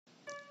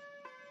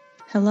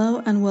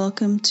Hello and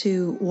welcome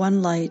to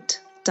One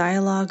Light,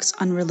 Dialogues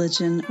on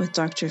Religion with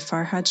Dr.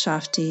 Farhad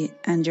Shafti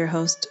and your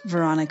host,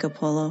 Veronica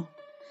Polo.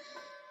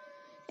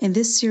 In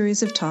this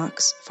series of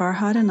talks,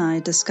 Farhad and I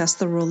discuss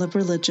the role of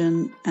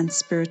religion and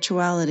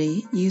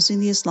spirituality using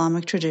the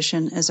Islamic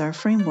tradition as our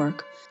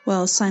framework,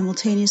 while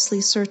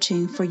simultaneously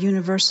searching for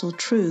universal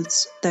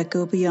truths that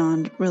go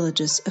beyond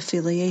religious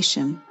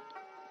affiliation.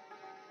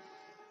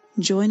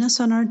 Join us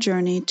on our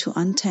journey to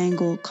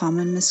untangle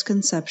common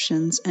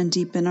misconceptions and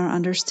deepen our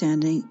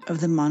understanding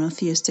of the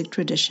monotheistic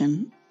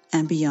tradition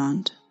and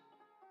beyond.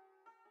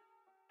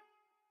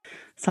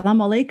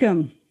 Assalamu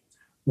alaikum.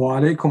 Wa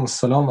alaikum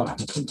assalam wa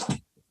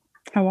rahmatullah.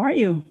 How are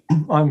you?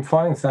 I'm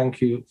fine,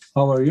 thank you.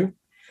 How are you?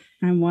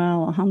 I'm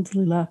well,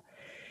 alhamdulillah.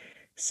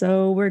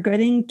 So we're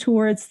getting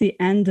towards the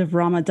end of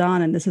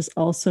Ramadan, and this is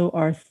also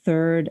our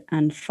third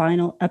and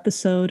final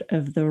episode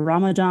of the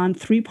Ramadan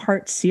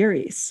three-part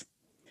series.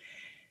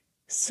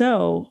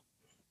 So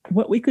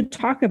what we could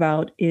talk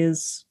about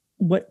is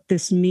what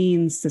this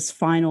means, this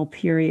final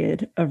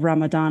period of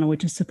Ramadan,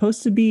 which is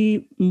supposed to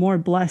be more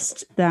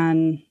blessed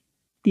than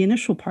the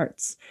initial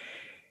parts.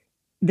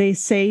 They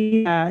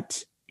say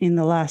that in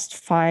the last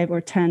 5 or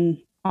 10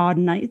 odd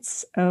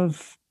nights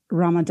of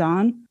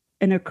Ramadan,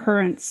 an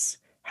occurrence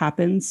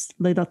happens,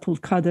 Laylatul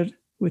Qadr,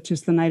 which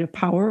is the night of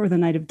power or the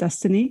night of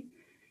destiny.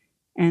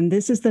 And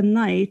this is the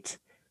night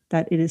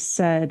that it is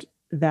said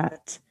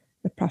that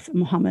the Prophet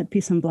Muhammad,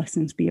 peace and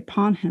blessings be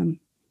upon him,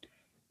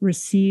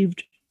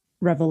 received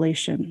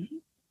revelation.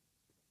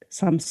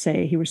 Some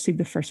say he received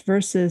the first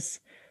verses.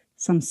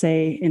 Some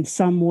say in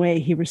some way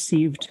he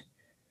received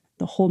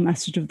the whole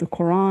message of the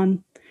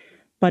Quran.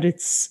 But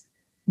it's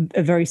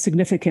a very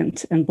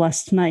significant and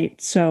blessed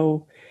night.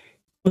 So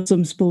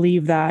Muslims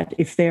believe that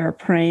if they are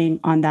praying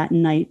on that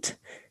night,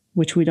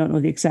 which we don't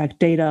know the exact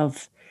date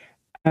of,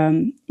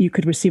 you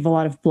could receive a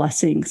lot of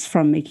blessings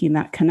from making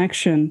that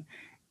connection,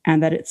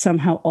 and that it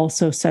somehow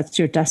also sets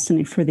your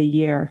destiny for the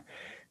year.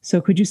 So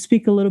could you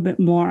speak a little bit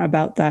more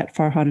about that,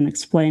 Farhad, and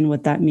explain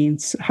what that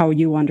means, how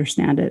you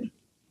understand it?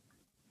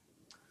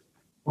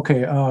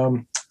 Okay,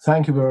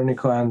 thank you,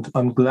 Veronica, and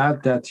I'm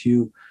glad that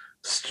you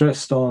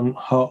stressed on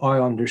how I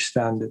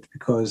understand it,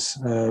 because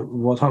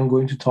what I'm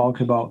going to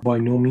talk about by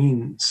no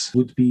means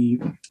would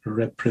be a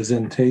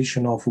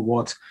representation of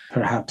what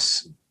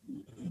perhaps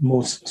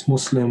most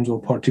Muslims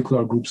or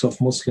particular groups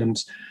of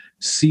Muslims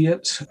see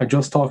it. I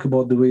just talk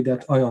about the way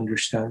that I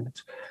understand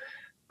it.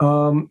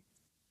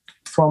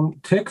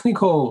 From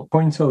technical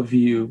point of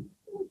view,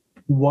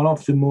 one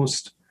of the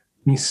most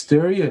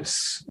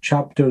mysterious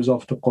chapters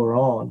of the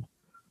Quran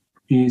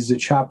is the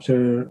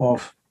chapter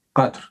of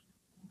Qadr.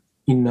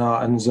 Inna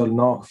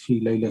anzalnahu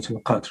fi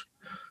laylatul Qadr.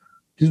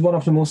 This is one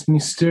of the most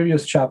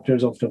mysterious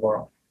chapters of the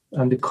Quran.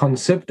 And the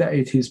concept that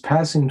it is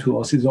passing to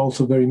us is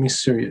also very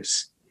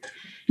mysterious.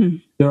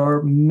 There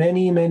are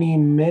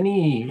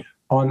many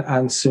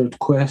unanswered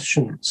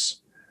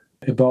questions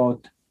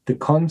about the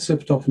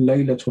concept of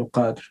Laylatul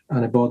Qadr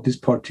and about this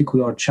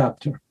particular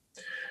chapter.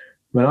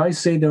 When I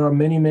say there are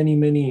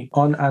many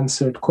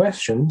unanswered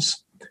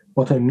questions,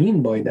 what I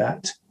mean by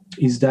that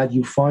is that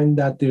you find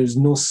that there's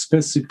no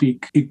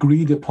specific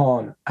agreed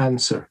upon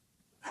answer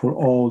for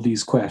all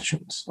these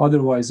questions.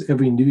 Otherwise,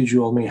 every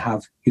individual may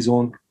have his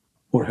own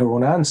or her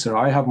own answer.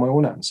 I have my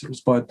own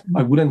answers, but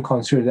I wouldn't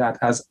consider that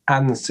as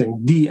answering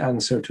the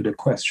answer to the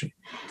question.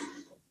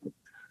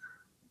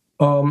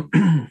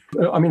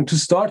 I mean, to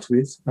start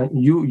with,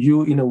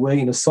 you in a way,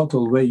 in a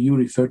subtle way, you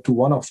referred to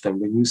one of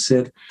them when you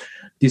said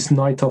this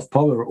night of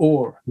power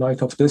or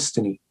night of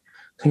destiny.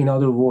 In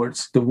other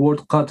words, the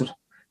word Qadr,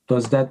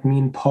 does that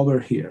mean power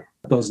here?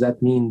 Does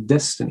that mean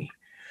destiny?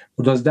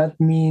 Or does that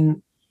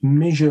mean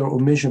measure or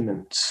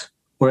measurements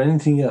or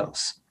anything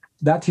else?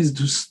 That is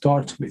to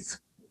start with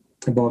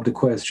about the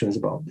questions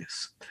about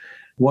this.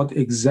 What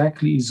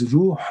exactly is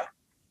Ruh,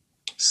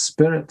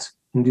 spirit,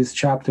 in this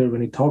chapter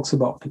when it talks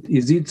about it?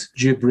 Is it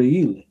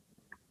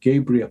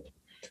Gabriel,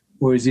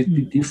 or is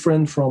it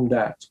different from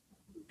that?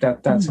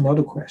 That's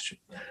another question.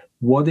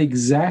 What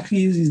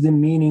exactly is the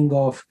meaning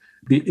of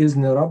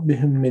بِإِذْنِ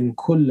رَبِّهِمْ مِنْ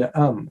كُلِّ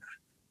أَمْرٍ?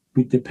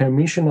 With the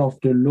permission of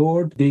the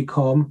Lord, they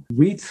come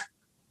with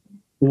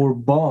or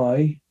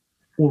by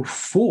or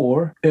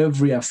for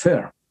every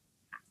affair.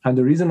 And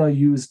the reason I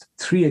used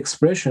 3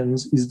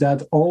 expressions is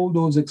that all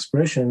those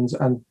expressions,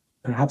 and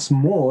perhaps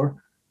more,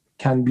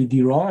 can be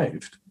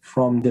derived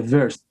from the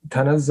verse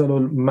تَنَزَّلُ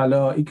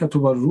الْمَلَائِكَةُ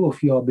وَالرُّوحُ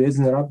فِيهَا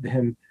بِإِذْنِ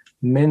رَبِّهِمْ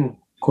مِنْ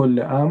كُلِّ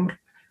أَمْرٍ.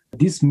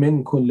 This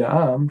مِنْ كُلِّ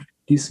أَمْرٍ,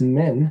 this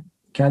men,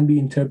 can be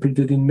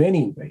interpreted in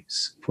many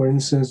ways. For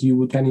instance,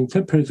 you can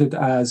interpret it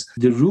as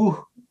the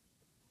Ruh,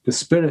 the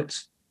spirit,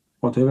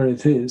 whatever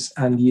it is,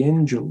 and the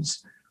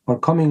angels are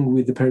coming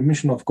with the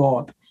permission of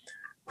God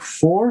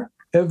for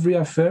every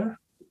affair,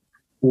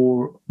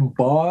 or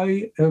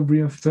by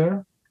every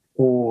affair,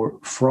 or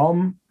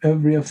from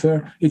every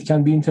affair. It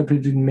can be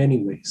interpreted in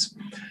many ways.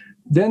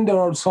 Then there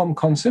are some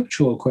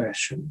conceptual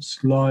questions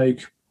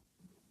like,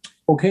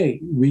 okay,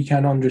 we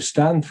can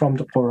understand from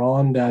the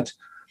Quran that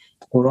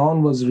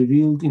Quran was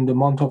revealed in the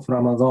month of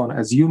Ramadan.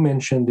 As you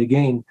mentioned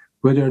again,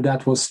 whether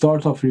that was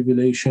start of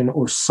revelation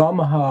or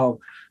somehow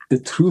the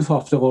truth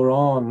of the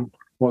Quran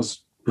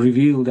was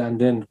revealed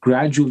and then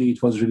gradually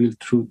it was revealed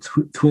through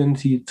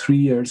 23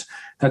 years.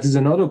 That is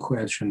another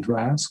question to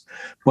ask.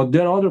 But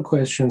there are other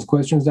questions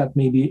that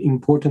may be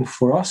important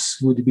for us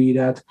would be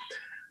that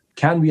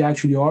can we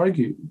actually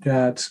argue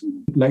that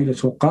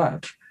Laylatul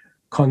Qadr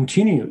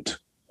continued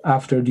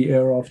after the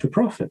era of the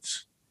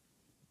prophets?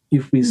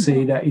 If we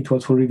say that it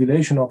was for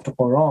revelation of the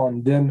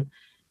Quran, then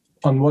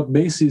on what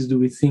basis do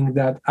we think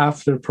that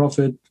after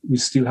Prophet we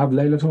still have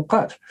Laylatul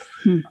Qadr?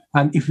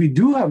 And if we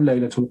do have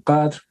Laylatul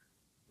Qadr,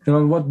 then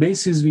on what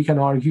basis we can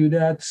argue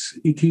that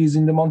it is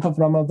in the month of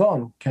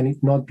Ramadan? Can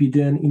it not be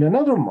then in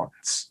another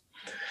month?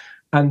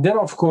 And then,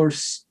 of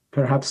course,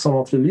 perhaps some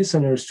of the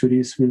listeners to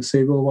this will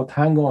say, well,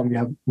 hang on, we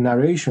have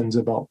narrations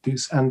about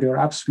this, and they're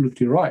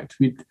absolutely right.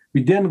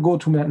 We then go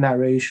to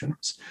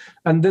narrations.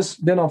 And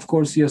then, of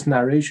course, yes,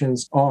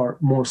 narrations are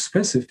more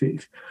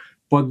specific,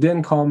 but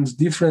then comes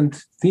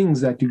different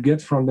things that you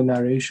get from the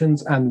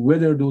narrations and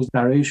whether those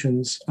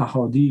narrations,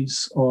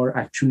 ahadith, are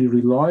actually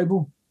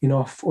reliable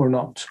enough or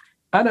not.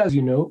 And as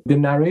you know, the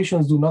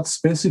narrations do not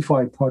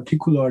specify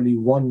particularly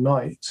one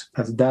night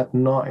as that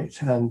night.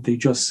 And they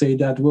just say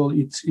that, well,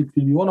 it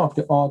will be one of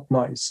the odd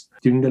nights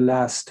during the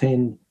last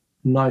 10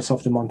 nights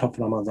of the month of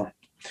Ramadan.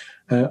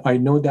 I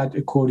know that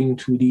according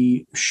to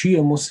the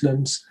Shia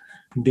Muslims,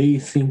 they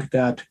think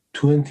that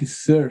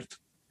 23rd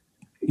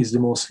is the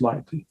most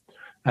likely.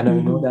 And I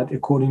know that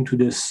according to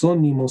the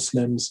Sunni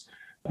Muslims,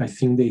 I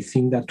think they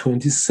think that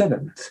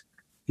 27th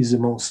is the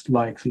most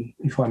likely,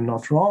 if I'm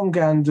not wrong.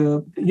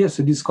 And yes,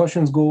 the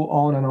discussions go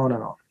on and on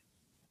and on.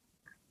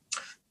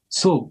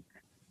 So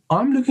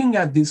I'm looking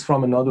at this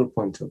from another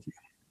point of view.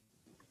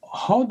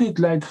 How did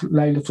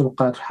Laylatul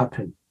Qadr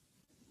happen?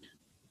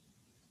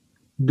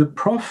 The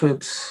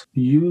prophets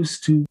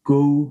used to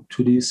go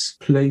to these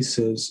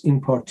places,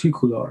 in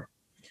particular,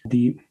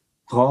 the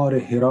Ghar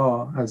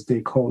Hira, as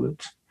they call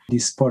it,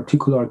 this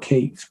particular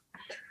cave.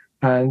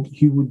 And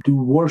he would do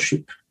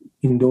worship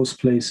in those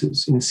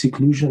places, in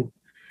seclusion.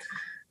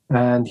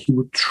 And he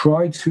would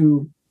try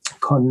to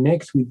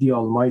connect with the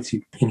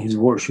Almighty in his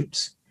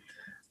worships.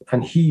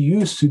 And he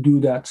used to do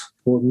that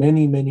for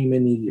many, many,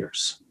 many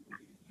years.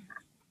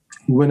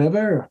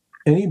 Whenever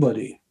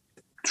anybody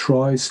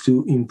tries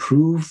to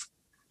improve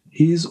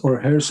his or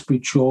her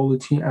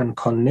spirituality and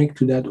connect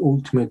to that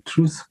ultimate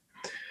truth,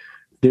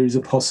 there is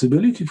a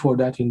possibility for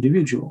that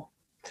individual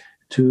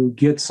to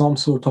get some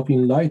sort of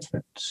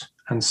enlightenment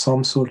and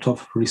some sort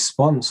of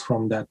response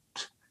from that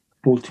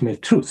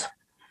ultimate truth.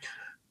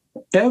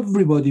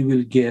 Everybody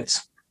will get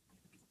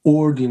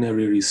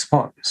ordinary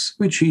response,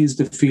 which is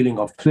the feeling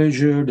of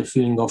pleasure, the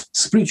feeling of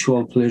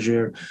spiritual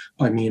pleasure,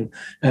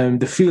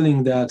 the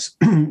feeling that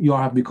you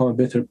have become a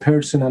better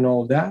person and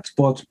all that.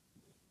 But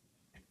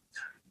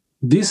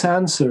this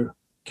answer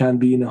can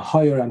be in a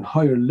higher and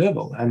higher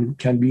level, and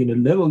can be in a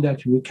level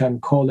that we can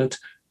call it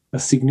a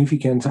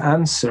significant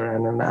answer,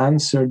 and an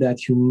answer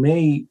that you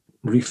may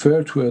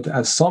refer to it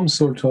as some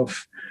sort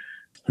of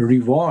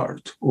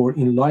reward or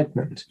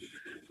enlightenment.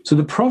 So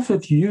the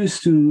Prophet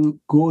used to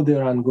go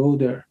there,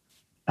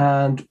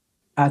 and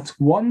at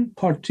one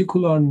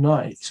particular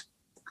night,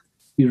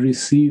 he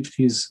received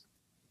his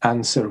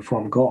answer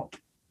from God.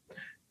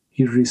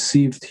 He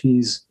received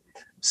his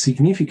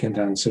significant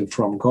answer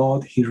from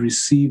God. He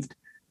received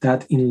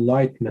that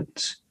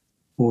enlightenment,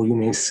 or you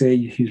may say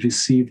he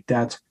received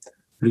that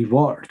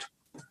reward.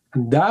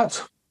 And that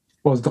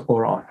was the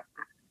Quran,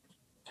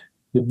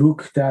 the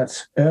book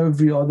that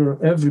every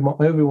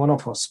one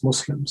of us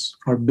Muslims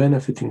are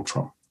benefiting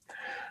from.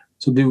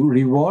 So the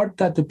reward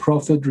that the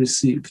Prophet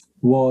received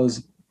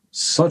was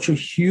such a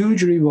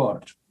huge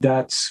reward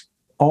that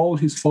all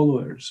his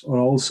followers are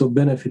also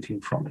benefiting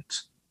from it.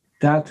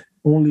 That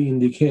only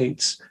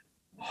indicates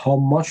how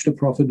much the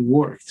Prophet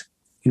worked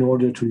in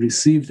order to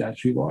receive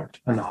that reward,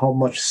 and how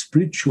much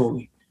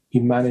spiritually he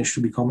managed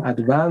to become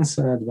advanced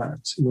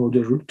in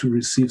order to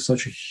receive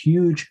such a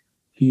huge,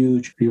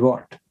 huge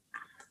reward.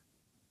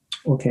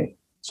 Okay,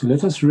 so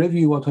let us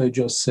review what I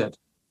just said.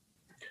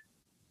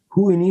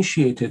 Who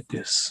initiated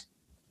this?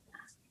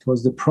 It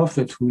was the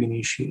Prophet who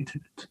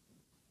initiated it.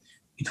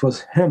 It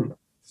was him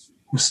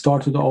who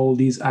started all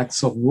these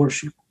acts of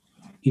worship.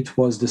 It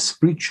was the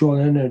spiritual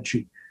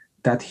energy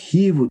that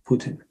he would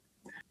put in.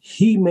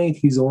 He made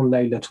his own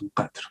Laylatul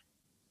Qadr.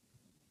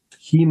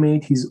 He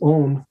made his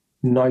own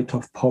night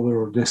of power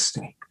or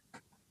destiny.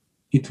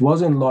 It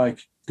wasn't like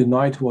the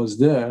night was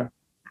there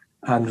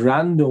and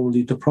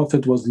randomly the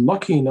Prophet was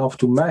lucky enough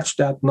to match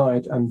that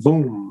night and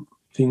boom,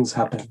 things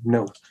happened.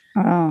 No.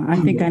 Oh, I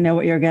think I know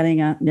what you're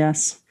getting at.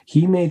 Yes.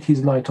 He made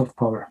his night of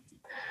power.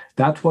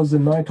 That was the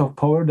night of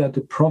power that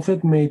the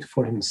Prophet made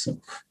for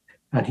himself.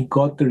 And he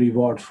got the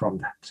reward from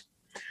that.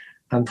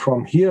 And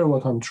from here,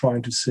 what I'm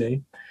trying to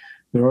say,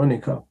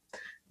 Veronica,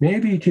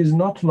 maybe it is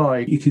not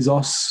like it is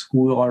us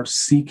who are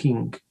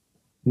seeking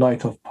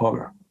night of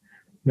power.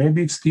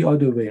 Maybe it's the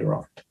other way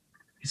around.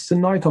 It's the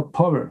night of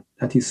power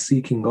that is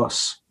seeking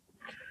us.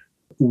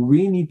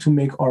 We need to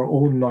make our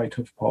own night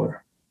of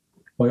power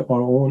by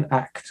our own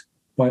act,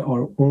 by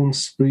our own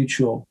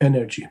spiritual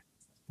energy.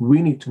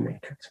 We need to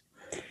make it.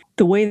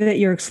 The way that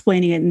you're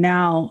explaining it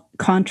now,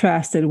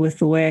 contrasted with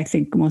the way I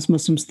think most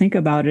Muslims think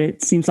about it,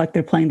 it seems like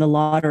they're playing the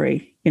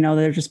lottery. You know,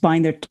 they're just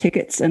buying their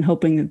tickets and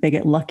hoping that they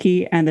get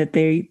lucky and that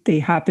they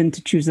happen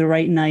to choose the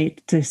right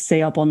night to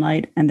stay up all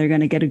night, and they're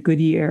going to get a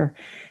good year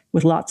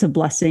with lots of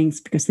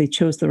blessings because they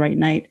chose the right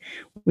night,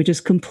 which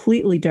is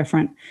completely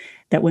different.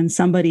 That when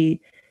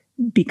somebody,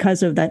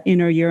 because of that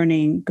inner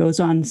yearning, goes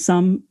on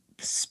some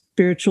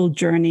spiritual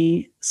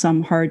journey,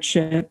 some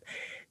hardship,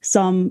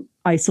 some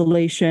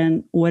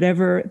isolation,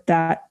 whatever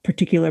that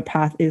particular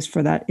path is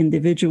for that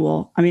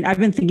individual. I mean, I've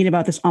been thinking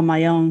about this on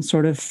my own,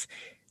 sort of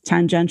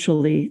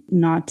tangentially,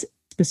 not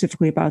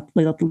specifically about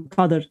Laylatul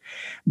Qadr,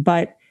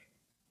 but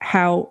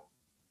how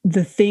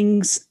the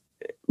things,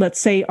 let's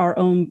say our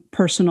own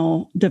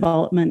personal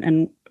development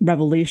and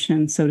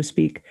revelation, so to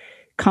speak,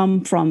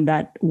 come from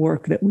that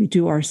work that we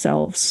do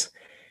ourselves.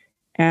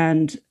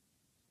 And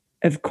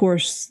of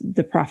course,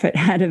 the Prophet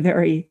had a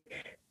very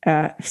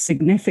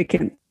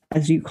significant,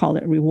 as you call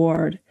it,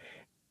 reward.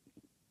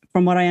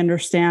 From what I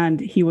understand,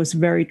 he was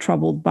very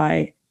troubled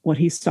by what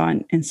he saw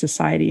in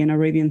society, in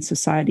Arabian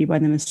society, by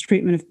the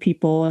mistreatment of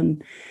people.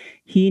 And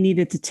he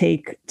needed to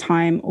take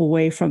time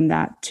away from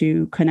that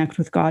to connect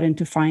with God and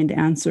to find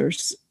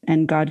answers.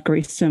 And God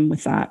graced him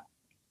with that,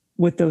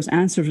 with those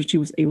answers, which he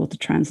was able to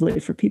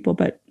translate for people.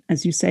 But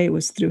as you say, it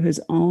was through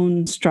his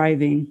own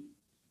striving.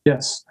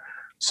 Yes.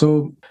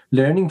 So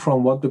learning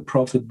from what the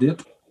Prophet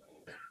did,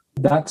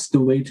 that's the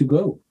way to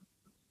go.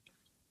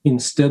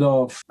 Instead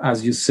of,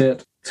 as you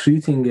said,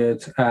 treating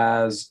it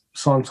as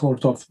some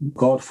sort of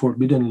God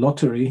forbidden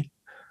lottery,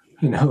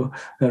 a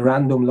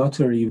random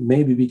lottery,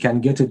 maybe we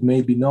can get it,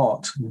 maybe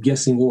not,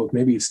 guessing,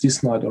 maybe it's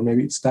this night or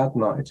maybe it's that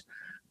night.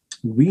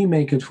 We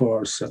make it for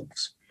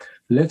ourselves.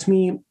 Let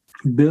me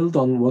build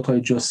on what I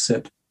just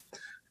said.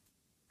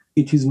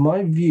 It is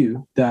my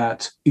view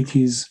that it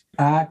is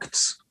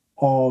acts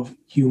of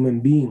human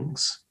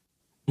beings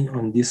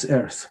on this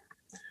earth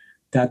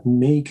that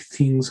make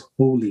things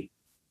holy.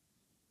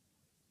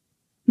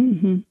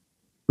 Mm-hmm.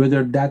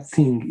 Whether that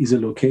thing is a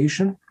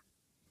location,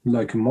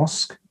 like a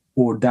mosque,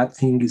 or that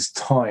thing is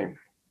time,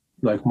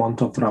 like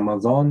month of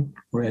Ramadan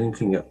or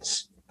anything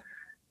else.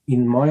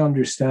 In my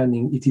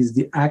understanding, it is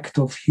the act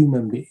of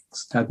human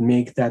beings that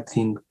make that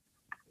thing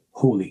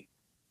holy.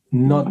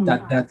 Not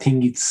that that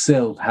thing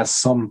itself has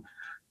some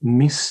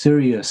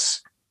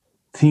mysterious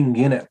thing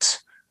in it,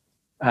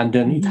 and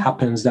then it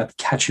happens that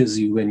catches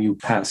you when you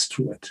pass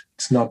through it.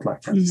 It's not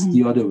like that. It's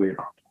the other way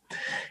around.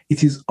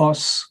 It is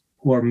us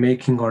who are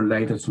making our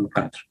Laylatul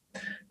Qadr.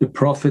 The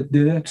Prophet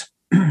did it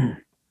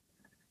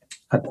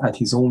at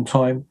his own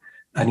time,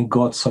 and he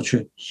got such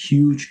a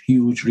huge,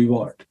 huge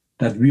reward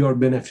that we are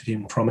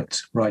benefiting from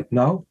it right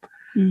now.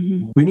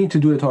 Mm-hmm. We need to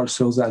do it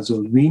ourselves as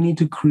well. We need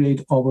to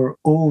create our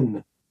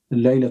own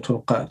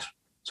Laylatul Qadr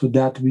so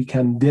that we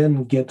can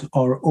then get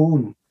our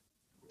own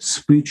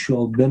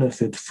spiritual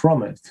benefit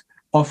from it.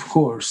 Of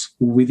course,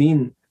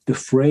 within the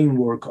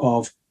framework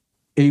of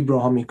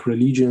Abrahamic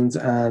religions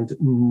and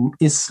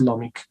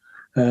Islamic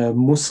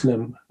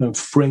Muslim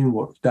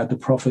framework that the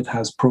Prophet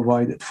has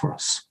provided for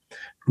us.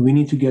 We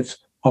need to get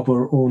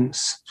our own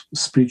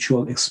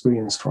spiritual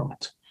experience from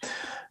it.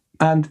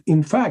 And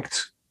in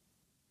fact,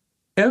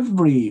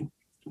 every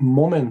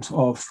moment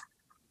of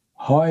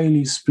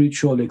highly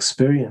spiritual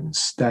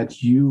experience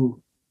that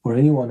you or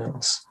anyone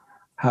else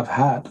have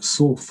had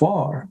so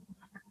far,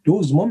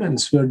 those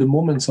moments were the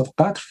moments of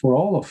Qadr for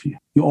all of you.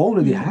 You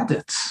already had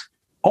it.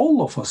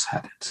 All of us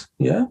had it.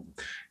 Yeah.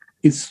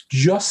 It's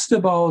just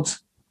about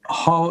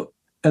how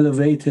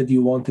elevated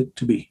you want it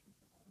to be.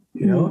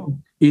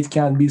 It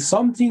can be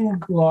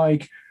something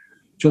like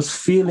just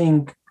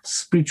feeling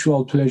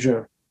spiritual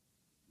pleasure,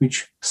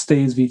 which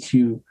stays with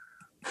you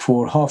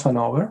for half an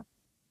hour.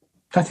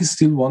 That is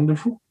still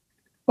wonderful,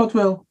 but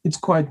it's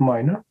quite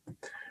minor.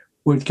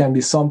 Or it can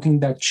be something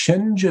that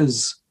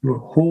changes your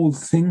whole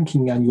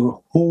thinking and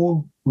your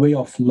whole way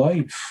of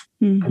life.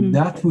 Mm-hmm. And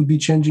that will be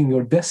changing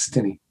your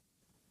destiny.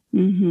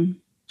 Mm-hmm.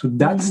 So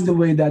that's the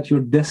way that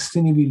your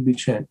destiny will be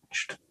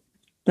changed.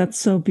 That's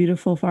so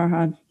beautiful,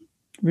 Farhad.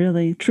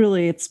 Really,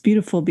 truly, it's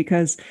beautiful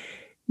because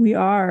we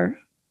are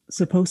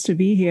supposed to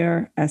be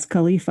here as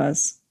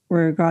Khalifas.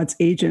 We're God's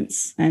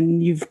agents.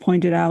 And you've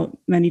pointed out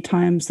many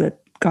times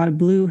that God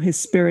blew his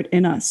spirit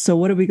in us. So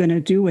what are we going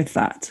to do with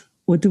that?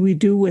 What do we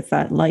do with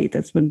that light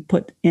that's been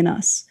put in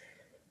us?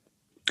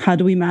 How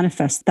do we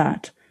manifest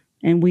that?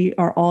 And we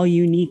are all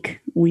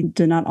unique. We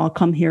did not all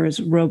come here as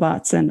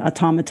robots and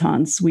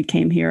automatons. We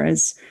came here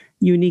as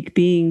unique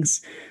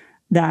beings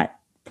that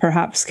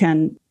perhaps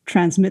can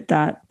transmit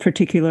that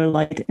particular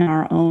light in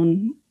our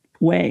own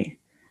way.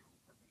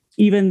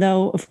 Even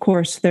though, of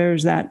course,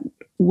 there's that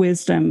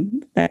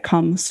wisdom that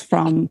comes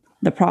from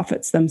the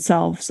prophets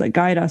themselves that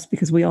guide us,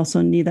 because we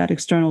also need that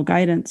external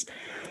guidance.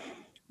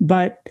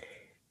 But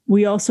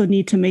we also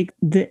need to make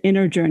the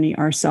inner journey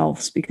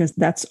ourselves, because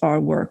that's our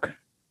work.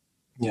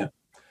 Yeah.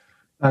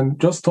 And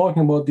just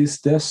talking about this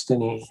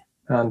destiny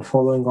and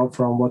following up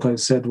from what I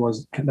said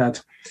was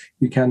that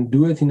you can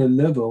do it in a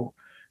level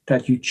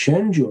that you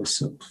change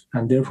yourself,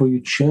 and therefore you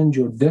change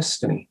your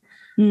destiny.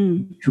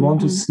 If you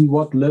want to see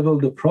what level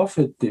the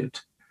Prophet did,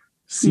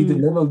 see the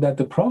level that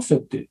the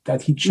Prophet did,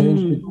 that he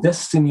changed the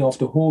destiny of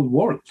the whole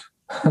world.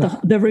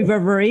 The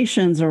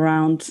reverberations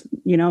around,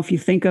 if you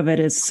think of it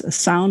as a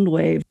sound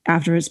wave,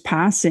 after his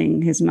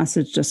passing, his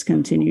message just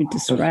continued to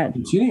spread.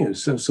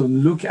 Continues. So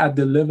look at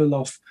the level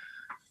of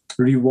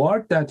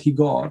reward that he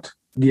got,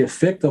 the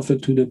effect of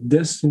it to the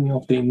destiny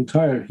of the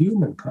entire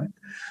humankind.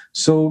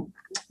 So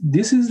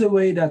this is the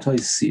way that I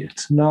see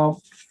it. Now,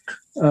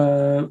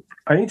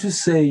 I need to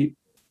say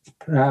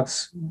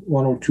perhaps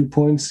one or 2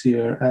 points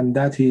here, and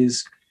that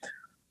is,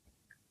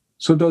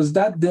 so does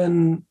that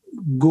then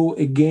go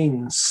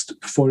against,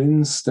 for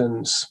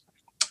instance,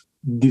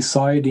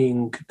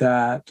 deciding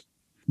that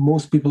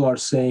most people are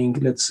saying,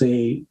 let's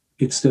say,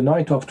 it's the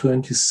night of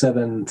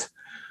 27th,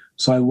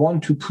 so I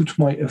want to put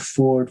my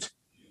effort,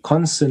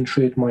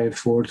 concentrate my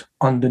effort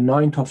on the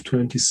night of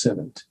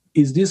 27th.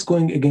 Is this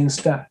going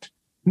against that?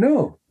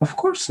 No, of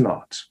course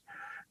not.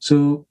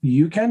 So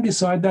you can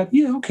decide that,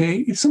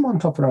 it's a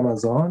month of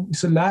Ramadan,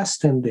 it's the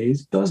last 10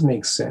 days, it does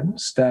make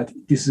sense that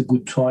this is a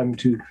good time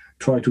to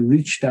try to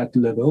reach that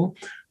level.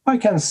 I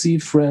can see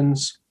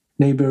friends,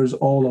 neighbors,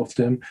 all of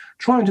them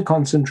trying to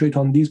concentrate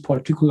on these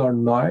particular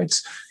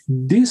nights.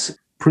 This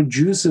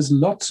produces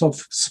lots of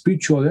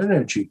spiritual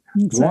energy.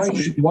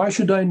 Exactly. Why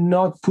should I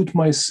not put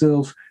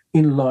myself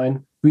in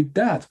line with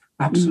that?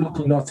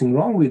 Absolutely nothing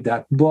wrong with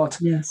that. But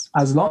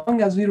as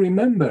long as we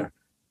remember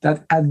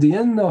that at the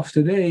end of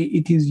the day,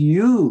 it is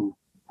you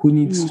who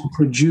needs to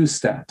produce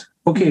that.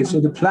 Okay, so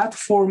the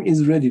platform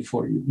is ready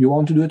for you. You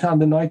want to do it on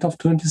the night of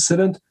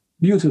 27th?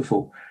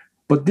 Beautiful.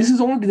 But this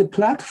is only the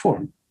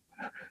platform.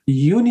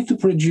 You need to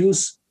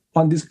produce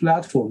on this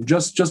platform.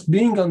 Just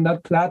being on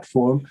that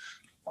platform,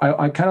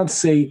 I cannot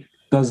say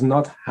does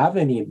not have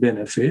any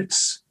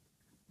benefits.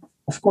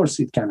 Of course,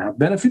 it can have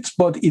benefits,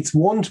 but it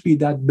won't be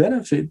that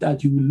benefit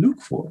that you will look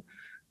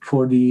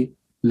for the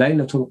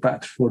Laylatul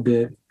Qadr, for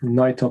the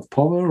night of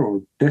power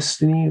or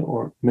destiny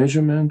or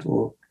measurement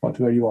or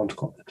whatever you want to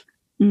call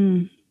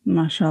it.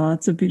 Mashallah,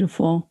 it's a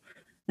beautiful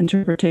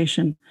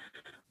interpretation.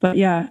 But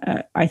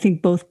I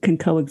think both can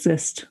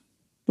coexist.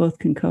 Both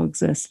can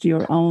coexist.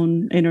 Your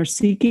own inner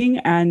seeking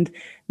and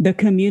the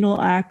communal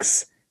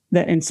acts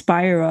that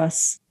inspire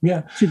us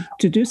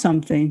to do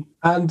something.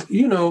 And,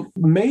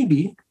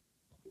 maybe,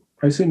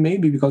 I say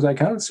maybe because I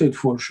cannot say it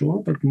for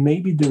sure, but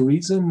maybe the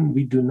reason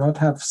we do not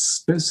have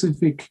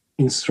specific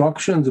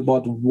instructions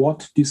about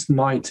what this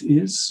night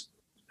is,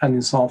 and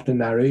in some of the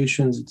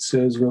narrations it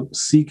says, well,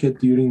 seek it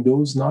during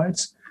those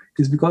nights,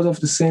 is because of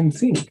the same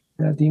thing.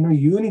 That,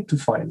 you need to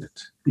find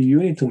it. You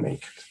need to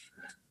make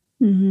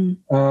it.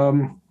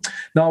 Now,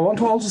 I want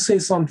to also say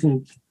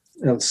something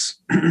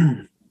else.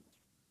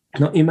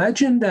 Now,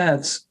 imagine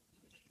that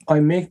I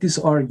make these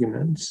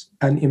arguments,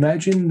 and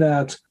imagine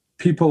that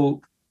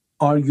people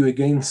argue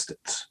against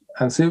it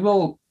and say,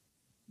 well,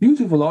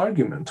 beautiful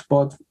argument,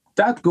 but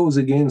that goes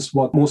against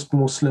what most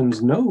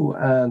Muslims know,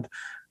 and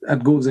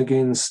that goes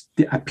against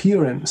the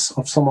appearance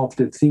of some of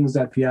the things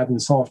that we have in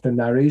some of the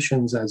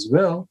narrations as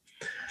well.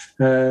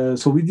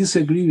 So we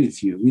disagree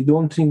with you. We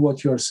don't think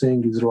what you're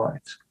saying is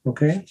right,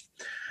 okay?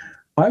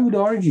 I would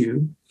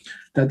argue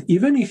that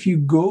even if you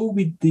go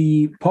with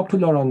the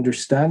popular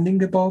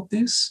understanding about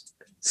this,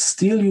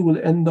 still you will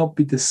end up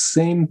with the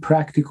same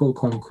practical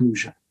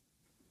conclusion.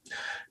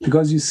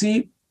 Because you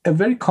see, a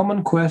very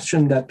common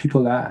question that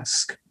people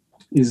ask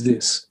is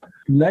this: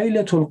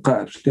 Laylatul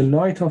Qadr, the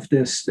night of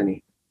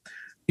destiny,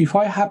 if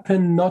I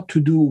happen not to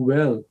do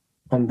well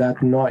on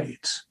that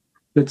night,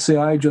 let's say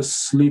I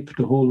just sleep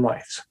the whole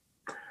night,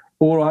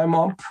 or I'm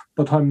up,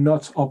 but I'm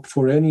not up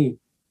for any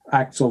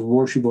acts of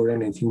worship or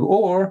anything,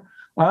 or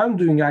I'm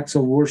doing acts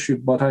of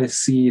worship, but I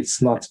see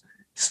it's not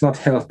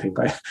helping.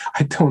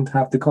 I don't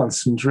have the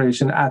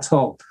concentration at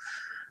all.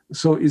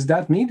 So is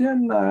that me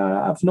then?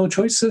 I have no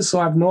choices, so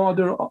I have no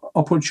other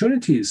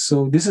opportunities.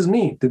 So this is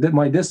me.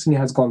 My destiny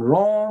has gone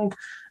wrong.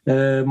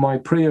 My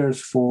prayers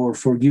for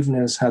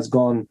forgiveness has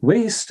gone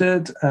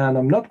wasted, and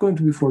I'm not going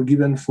to be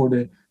forgiven for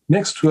the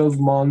next 12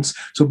 months.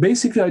 So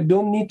basically, I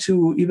don't need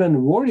to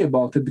even worry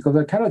about it because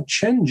I cannot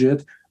change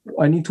it.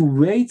 I need to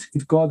wait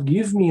if God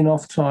gives me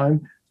enough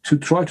time to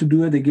try to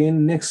do it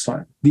again next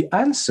time. The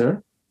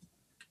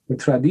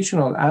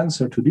traditional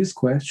answer to this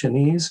question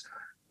is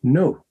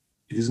no,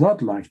 it is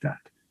not like that.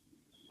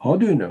 How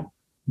do you know?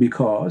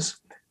 Because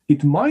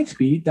it might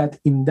be that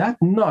in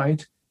that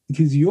night, it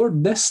is your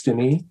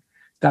destiny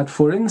that,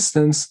 for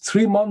instance,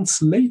 3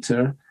 months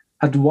later,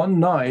 at one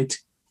night,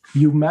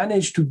 you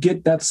manage to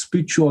get that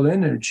spiritual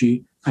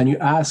energy and you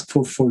ask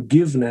for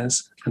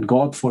forgiveness and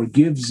God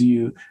forgives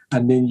you,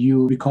 and then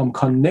you become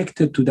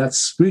connected to that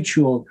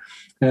spiritual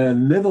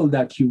level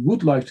that you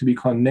would like to be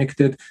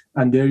connected,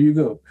 and there you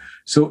go.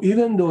 So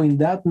even though in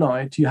that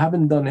night you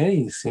haven't done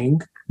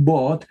anything,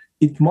 but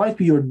it might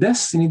be your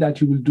destiny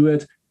that you will do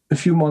it a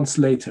few months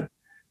later.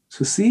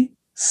 So see,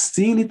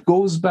 still it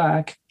goes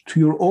back to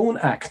your own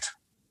act,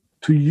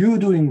 to you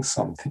doing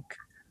something.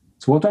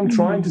 So what I'm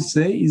trying to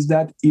say is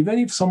that even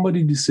if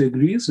somebody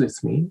disagrees with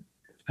me,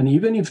 And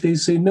even if they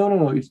say,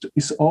 no,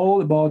 it's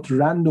all about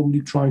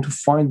randomly trying to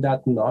find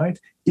that night,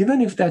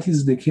 even if that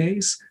is the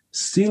case,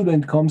 still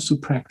when it comes to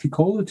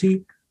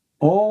practicality,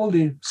 all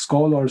the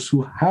scholars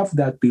who have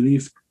that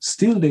belief,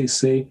 still they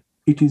say,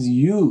 it is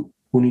you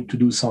who need to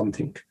do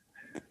something.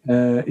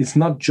 It's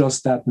not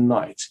just that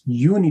night.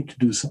 You need to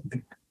do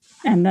something.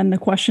 And then the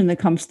question that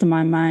comes to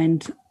my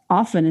mind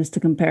often is to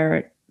compare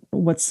it.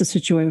 What's the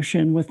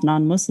situation with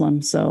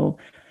non-Muslims? So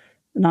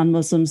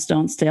non-Muslims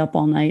don't stay up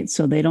all night,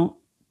 so they don't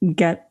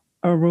get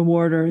a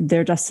reward, or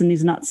their destiny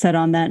is not set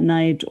on that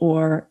night,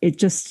 or it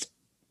just,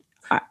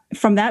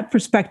 from that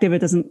perspective, it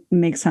doesn't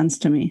make sense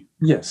to me.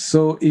 Yes.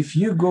 So if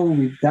you go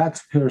with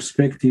that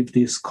perspective,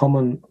 this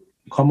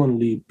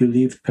commonly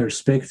believed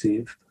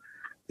perspective,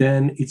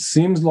 then it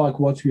seems like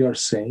what we are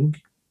saying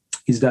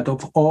is that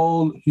of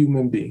all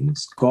human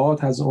beings, God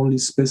has only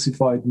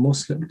specified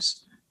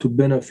Muslims to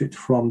benefit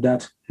from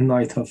that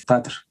night of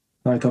Qadr,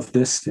 night of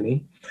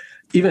destiny.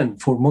 Even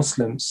for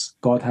Muslims,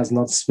 God has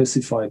not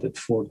specified it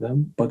for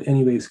them, but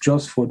anyways,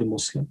 just for the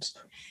Muslims.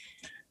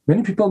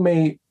 Many people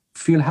may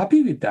feel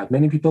happy with that.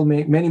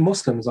 Many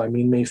Muslims,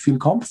 may feel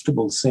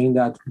comfortable saying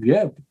that,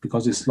 yeah,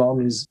 because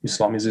Islam is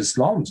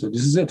Islam, so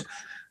this is it.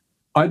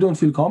 I don't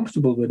feel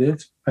comfortable with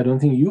it. I don't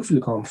think you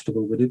feel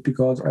comfortable with it,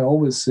 because I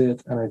always say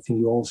it, and I think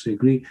you also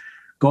agree,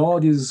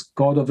 God is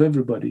God of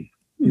everybody.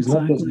 He's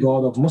not just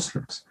God of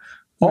Muslims.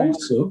 Right.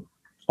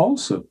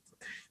 Also,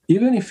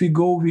 even if we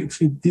go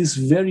with this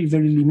very,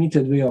 very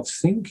limited way of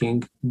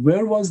thinking,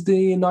 where was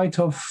the night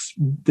of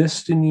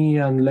destiny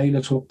and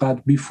Laylatul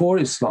Qadr before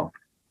Islam?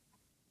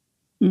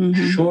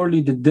 Mm-hmm.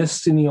 Surely the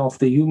destiny of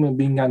the human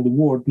being and the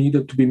world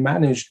needed to be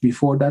managed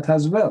before that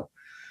as well.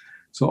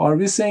 So are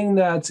we saying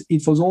that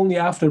it was only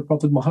after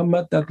Prophet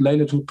Muhammad that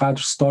Laylatul Qadr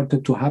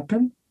started to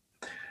happen?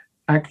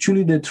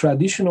 Actually, the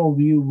traditional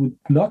view would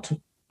not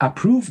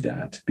approve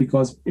that,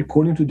 because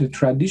according to the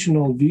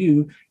traditional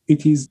view,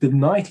 it is the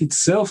night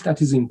itself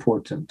that is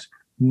important,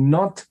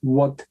 not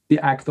what the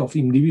act of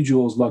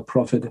individuals like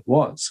Prophet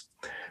was.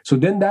 So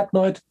then that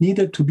night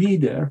needed to be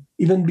there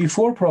even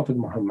before Prophet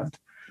Muhammad.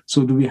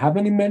 So do we have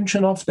any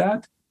mention of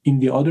that in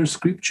the other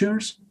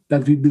scriptures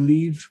that we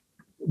believe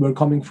were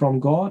coming from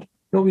God?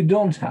 No, we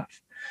don't have.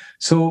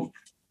 So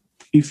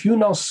if you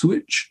now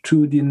switch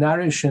to the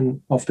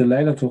narration of the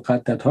Laylatul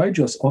Qadr that I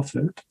just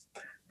offered,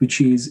 which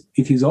is,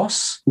 it is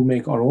us who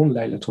make our own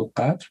Laylatul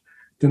Qadr,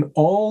 then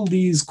all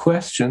these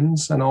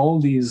questions and all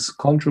these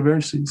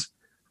controversies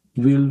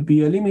will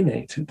be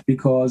eliminated,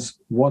 because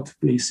what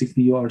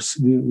basically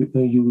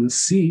you will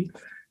see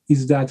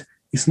is that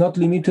it's not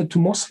limited to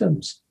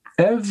Muslims.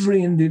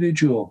 Every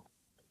individual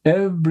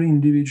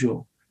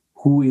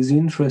who is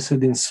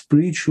interested in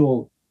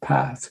spiritual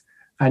path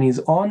and is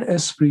on a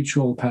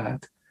spiritual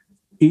path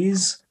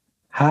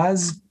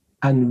has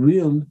and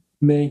will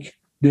make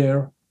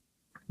their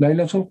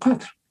Laylatul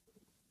Qadr.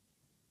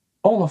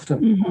 All of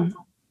them. Mm-hmm.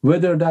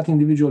 Whether that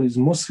individual is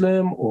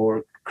Muslim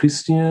or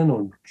Christian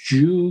or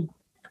Jew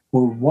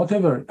or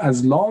whatever,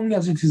 as long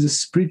as it is a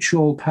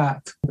spiritual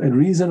path, a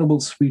reasonable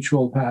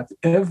spiritual path,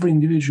 every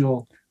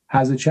individual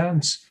has a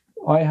chance.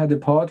 I had a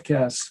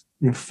podcast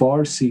in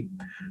Farsi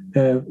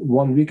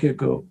 1 week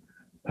ago,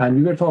 and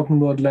we were talking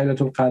about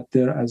Laylatul Qadr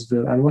there as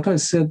well. And what I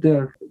said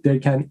there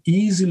can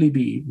easily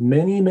be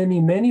many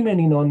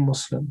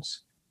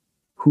non-Muslims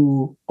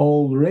who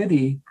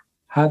already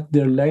had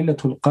their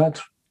Laylatul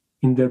Qadr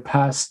in their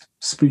past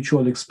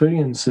spiritual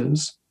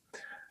experiences,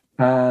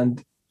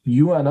 and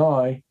you and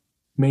I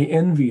may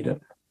envy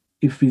them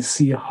if we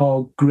see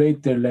how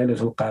great their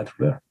Laylatul Qadr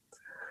were.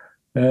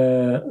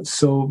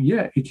 So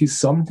it is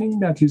something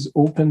that is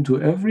open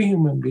to every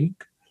human being,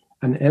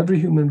 and every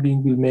human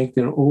being will make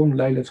their own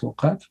Laylatul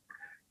Qadr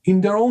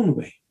in their own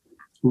way.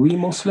 We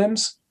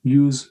Muslims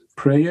use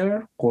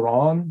prayer,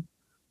 Quran,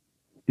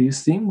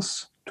 these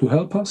things to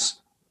help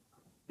us.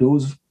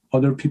 Those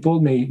other people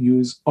may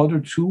use other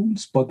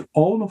tools, but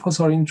all of us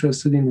are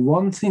interested in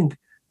one thing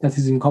that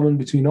is in common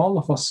between all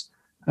of us,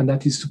 and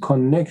that is to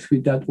connect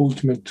with that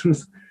ultimate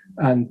truth,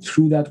 and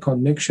through that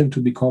connection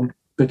to become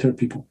better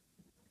people.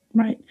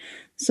 Right.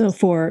 So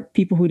for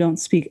people who don't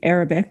speak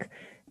Arabic,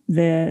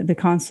 the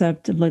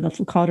concept of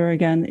Laylatul Qadr,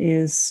 again,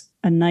 is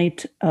a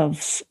night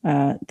of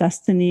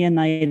destiny, a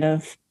night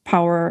of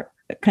power,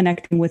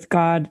 connecting with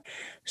God.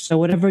 So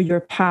whatever your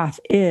path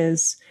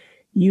is,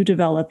 you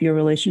develop your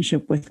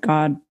relationship with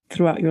God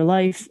throughout your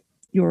life.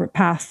 Your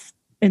path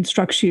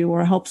instructs you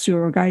or helps you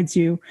or guides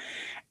you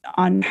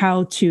on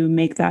how to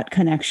make that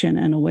connection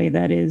in a way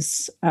that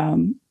is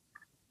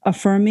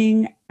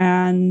affirming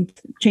and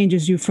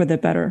changes you for the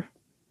better.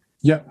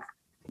 Yeah.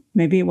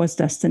 Maybe it was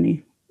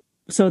destiny.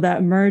 So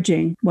that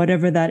merging,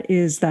 whatever that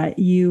is that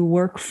you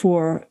work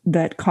for,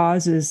 that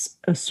causes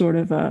a sort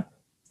of a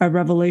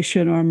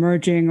revelation or a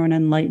merging or an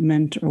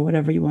enlightenment or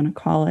whatever you want to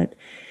call it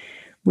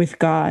with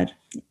God.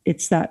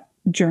 It's that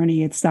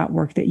journey, it's that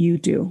work that you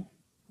do,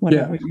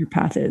 whatever your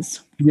path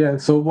is. Yeah,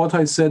 so what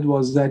I said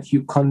was that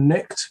you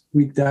connect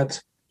with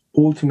that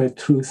ultimate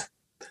truth.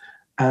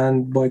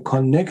 And by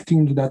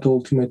connecting to that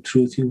ultimate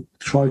truth, you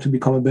try to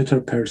become a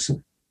better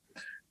person.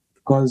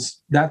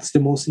 because that's the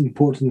most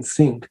important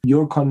thing.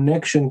 Your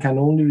connection can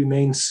only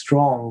remain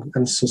strong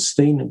and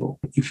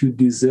sustainable if you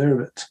deserve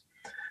it.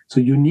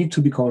 So you need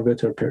to become a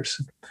better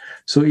person.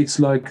 So it's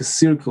like a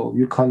circle.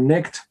 You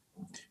connect,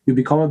 you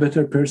become a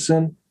better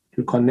person,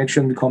 your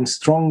connection becomes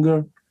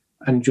stronger,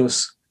 and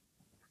just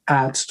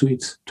adds to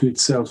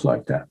itself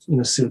like that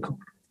in a circle.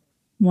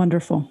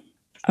 Wonderful.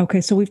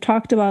 Okay, so we've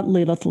talked about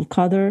Laylatul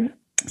Qadr.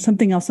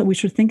 Something else that we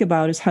should think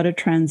about is how to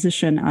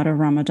transition out of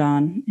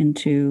Ramadan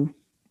into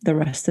the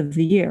rest of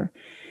the year.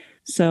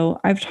 So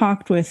I've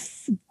talked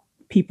with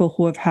people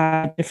who have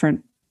had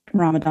different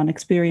Ramadan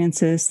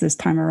experiences this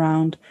time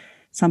around.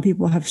 Some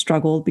people have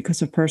struggled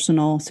because of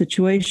personal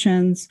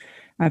situations.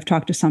 I've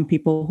talked to some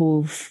people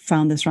who've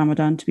found this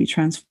Ramadan to be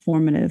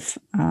transformative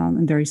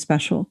and very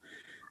special.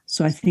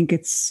 So I think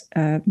it's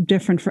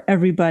different for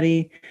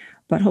everybody,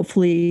 but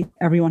hopefully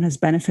everyone has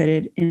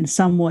benefited in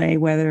some way,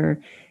 whether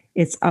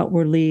it's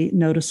outwardly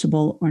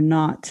noticeable or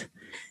not.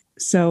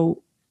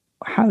 So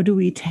how do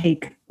we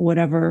take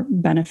whatever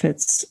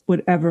benefits,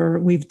 whatever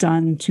we've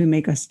done to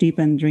make us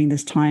deepen during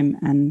this time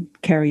and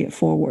carry it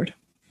forward?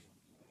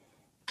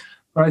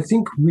 I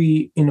think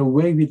we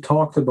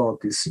talked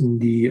about this in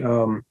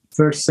the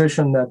first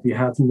session that we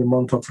had in the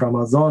month of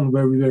Ramadan,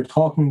 where we were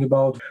talking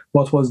about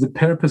what was the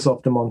purpose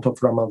of the month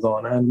of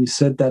Ramadan. And we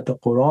said that the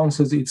Quran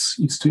says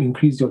it's to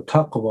increase your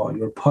taqwa,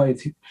 your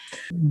piety.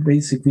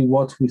 Basically,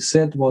 what we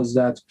said was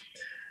that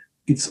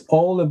it's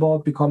all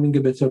about becoming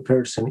a better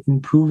person,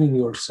 improving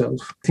yourself.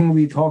 I think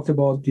we talked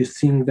about this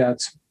thing that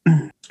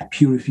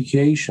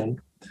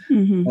purification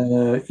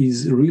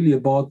is really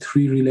about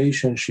three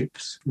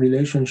relationships: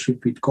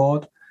 relationship with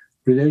God,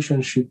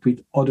 relationship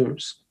with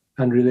others,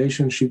 and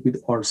relationship with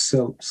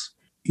ourselves.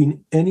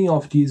 In any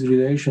of these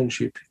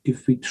relationships,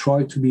 if we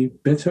try to be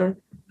better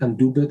and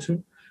do better,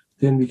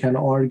 then we can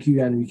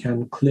argue and we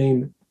can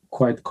claim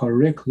quite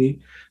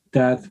correctly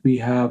that we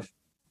have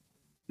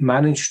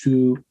managed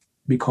to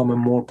become a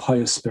more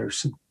pious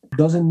person. It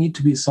doesn't need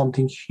to be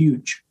something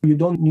huge. You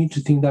don't need to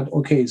think that,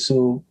 okay,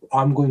 so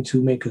I'm going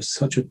to make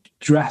such a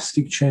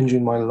drastic change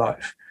in my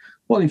life.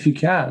 Well, if you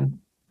can,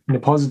 in a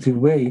positive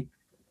way,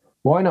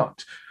 why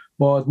not?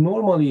 But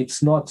normally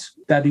it's not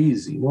that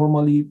easy.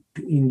 Normally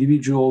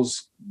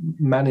individuals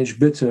manage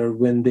better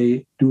when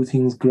they do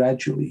things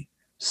gradually,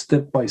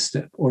 step by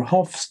step, or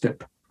half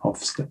step.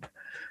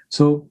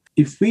 So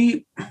if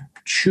we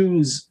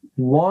choose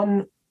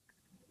one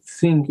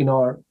thing in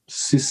our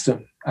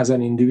system as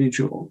an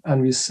individual,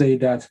 and we say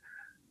that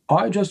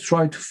I just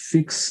try to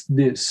fix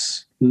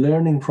this,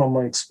 learning from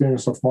my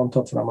experience of month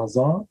of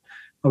Ramadan,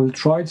 I will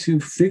try to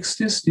fix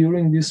this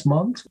during this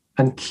month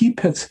and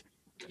keep it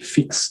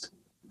fixed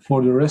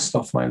for the rest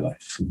of my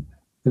life.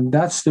 And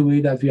that's the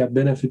way that we are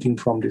benefiting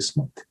from this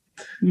month.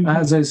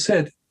 As I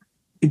said,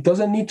 it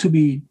doesn't need to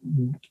be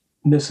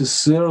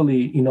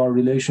necessarily in our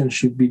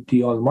relationship with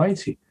the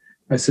Almighty.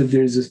 I said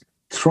there is a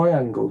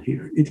triangle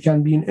here. It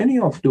can be in any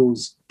of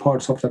those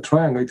parts of the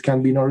triangle. It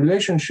can be in our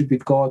relationship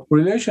with God,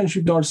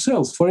 relationship with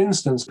ourselves. For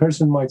instance, a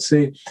person might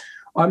say,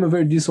 I'm a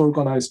very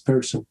disorganized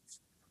person.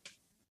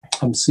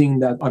 I'm seeing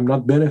that I'm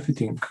not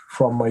benefiting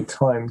from my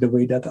time the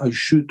way that I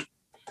should.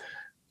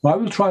 So I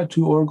will try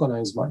to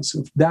organize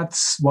myself.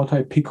 That's what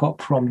I pick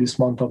up from this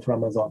month of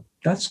Ramadan.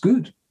 That's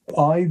good.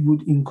 I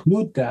would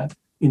include that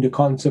in the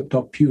concept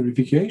of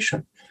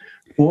purification.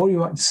 Or you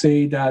might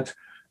say that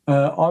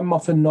I'm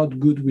often not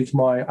good with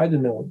my,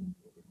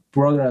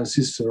 brother and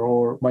sister,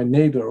 or my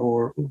neighbor,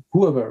 or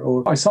whoever,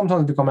 or I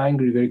sometimes become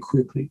angry very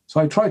quickly. So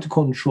I try to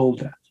control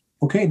that.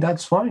 Okay,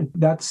 that's fine.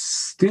 That's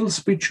still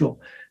spiritual.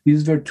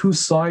 These were two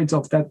sides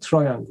of that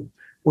triangle.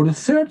 Or the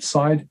third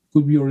side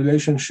could be your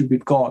relationship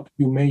with God.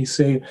 You may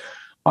say,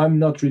 I'm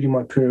not reading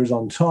my prayers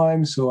on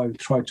time, so I'll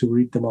try to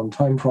read them on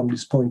time from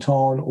this point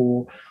on,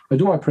 or I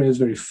do my prayers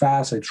very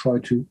fast. I try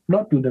to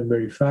not do them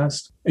very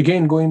fast.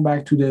 Again, going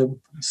back to the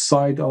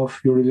side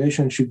of your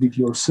relationship with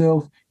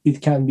yourself,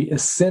 it can be a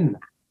sin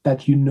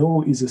that you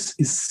know is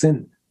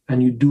sin,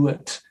 and you do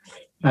it.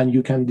 And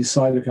you can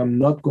decide, okay, I'm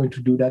not going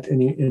to do that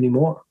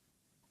anymore.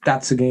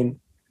 That's, again,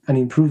 an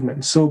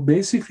improvement. So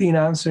basically, in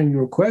answering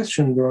your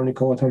question,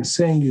 Veronica, what I'm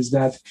saying is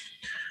that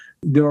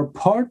there are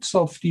parts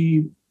of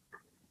the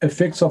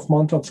effects of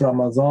month of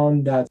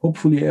Ramadan that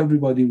hopefully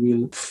everybody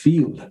will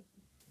feel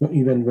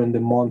even when the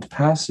month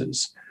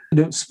passes.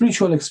 The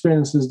spiritual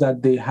experiences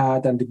that they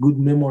had and the good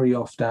memory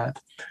of that,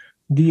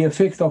 the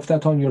effect of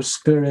that on your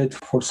spirit,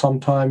 for some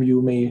time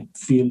you may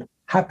feel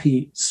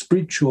happy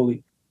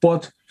spiritually,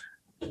 but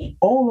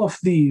all of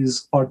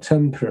these are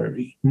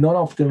temporary. None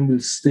of them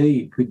will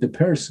stay with the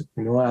person.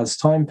 As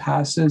time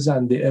passes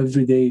and the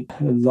everyday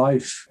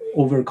life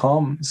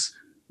overcomes,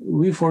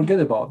 we forget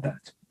about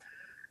that.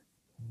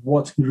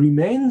 What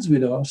remains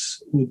with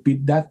us would be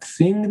that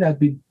thing that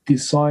we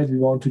decide we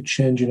want to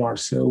change in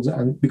ourselves,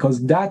 and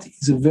because that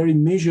is a very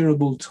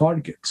measurable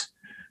target,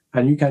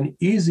 and you can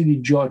easily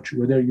judge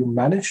whether you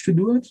managed to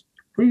do it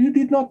or you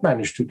did not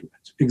manage to do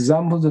it.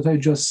 Examples that I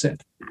just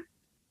said.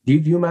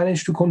 Did you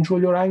manage to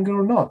control your anger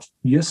or not?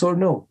 Yes or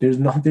no? There's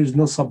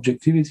no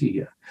subjectivity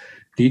here.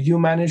 Did you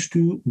manage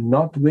to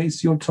not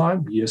waste your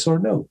time? Yes or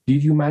no?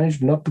 Did you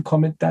manage not to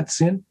commit that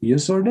sin?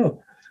 Yes or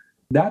no?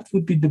 That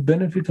would be the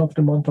benefit of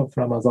the month of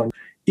Ramadan.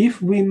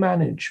 If we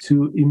manage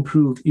to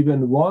improve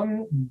even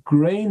one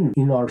grain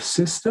in our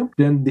system,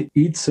 then the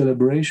Eid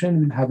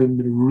celebration will have a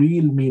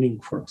real meaning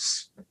for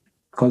us,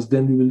 because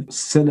then we will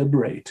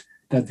celebrate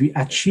that we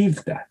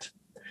achieved that.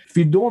 If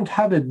we don't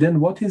have it, then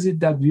what is it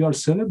that we are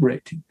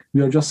celebrating?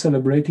 We are just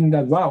celebrating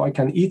that, wow, I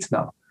can eat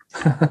now,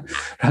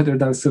 rather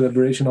than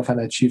celebration of an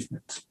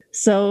achievement.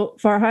 So,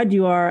 Farhad,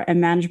 you are a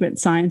management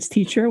science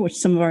teacher, which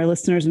some of our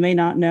listeners may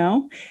not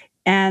know.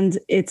 And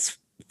it's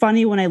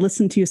funny when I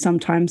listen to you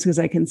sometimes because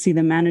I can see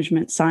the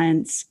management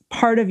science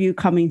part of you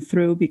coming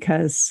through,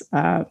 because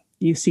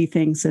you see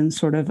things in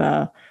sort of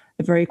a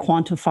very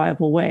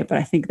quantifiable way. But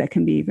I think that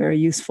can be very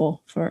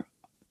useful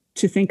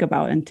to think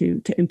about and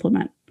to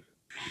implement.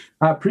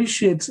 I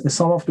appreciate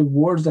some of the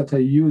words that I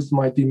used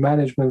might be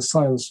management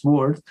science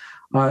words.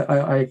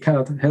 I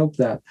cannot help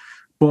that.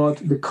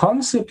 But the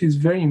concept is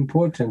very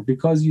important,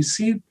 because you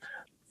see,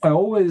 I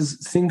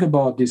always think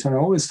about this and I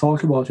always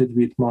talk about it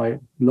with my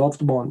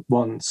loved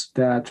ones,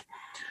 that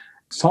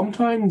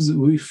sometimes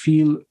we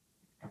feel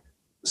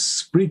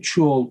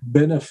spiritual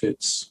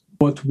benefits,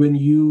 but when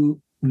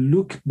you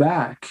look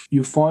back,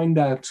 you find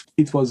that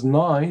it was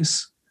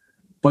nice,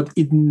 but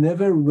it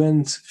never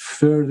went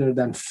further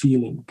than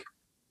feeling.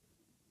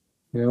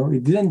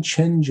 It didn't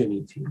change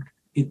anything.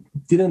 It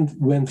didn't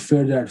went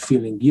further than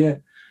feeling. Yeah,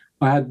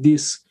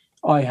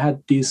 I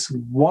had this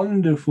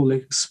wonderful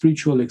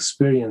spiritual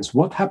experience.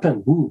 What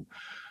happened?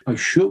 I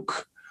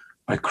shook.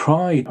 I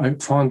cried. I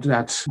found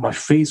that my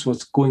face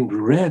was going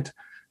red.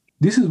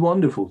 This is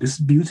wonderful. This is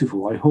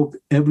beautiful. I hope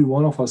every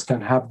one of us can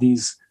have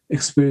these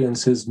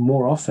experiences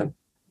more often.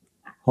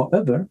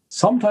 However,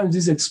 sometimes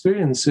these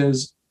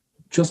experiences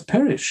just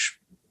perish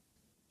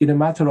in a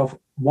matter of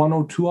 1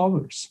 or 2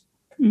 hours.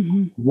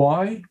 Mm-hmm.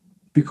 Why?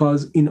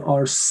 Because in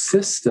our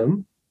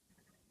system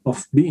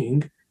of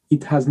being,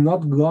 it has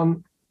not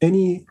gone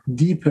any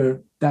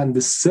deeper than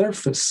the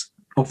surface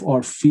of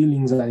our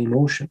feelings and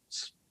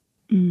emotions.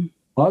 Mm.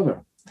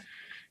 However,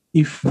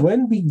 if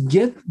when we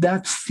get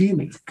that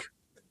feeling,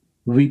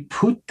 we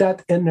put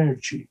that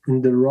energy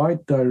in the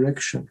right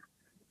direction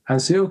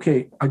and say,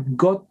 okay, I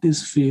got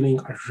this feeling,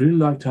 I'd really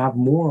like to have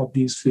more of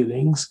these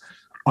feelings,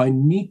 I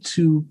need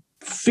to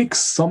fix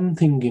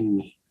something in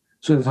me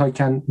so that I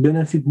can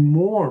benefit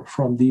more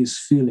from these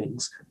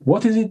feelings.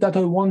 What is it that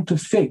I want to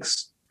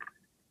fix?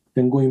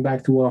 Then going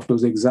back to one of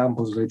those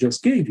examples that I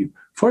just gave you.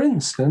 For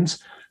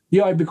instance,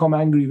 I become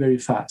angry very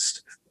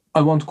fast.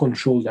 I want to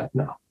control that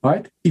now,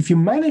 right? If you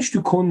manage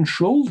to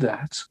control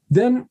that,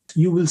 then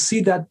you will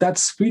see that that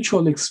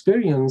spiritual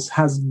experience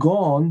has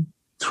gone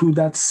through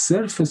that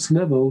surface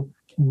level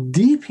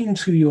deep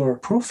into your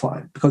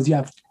profile, because you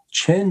have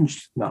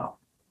changed now,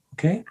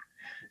 okay?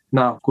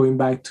 Now, going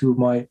back to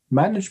my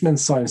management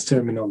science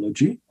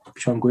terminology,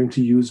 which I'm going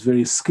to use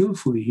very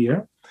skillfully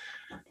here,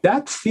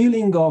 that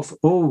feeling of,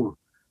 oh,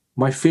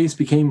 my face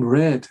became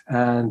red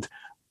and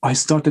I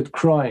started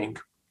crying.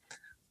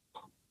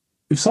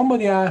 If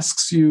somebody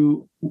asks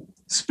you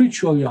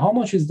spiritually, how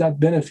much is that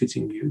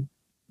benefiting you?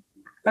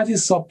 That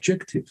is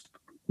subjective.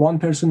 One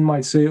person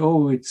might say,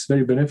 oh, it's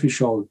very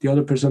beneficial. The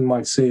other person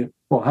might say,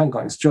 well, hang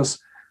on, it's just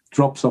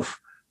drops of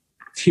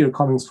tear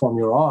coming from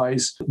your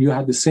eyes. You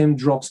had the same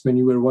drops when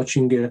you were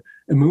watching a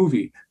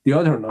movie the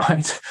other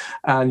night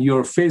and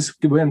your face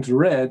went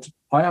red.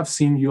 I have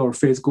seen your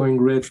face going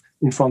red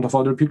in front of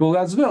other people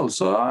as well.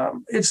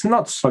 So it's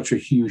not such a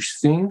huge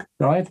thing,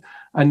 right?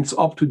 And it's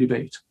up to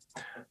debate.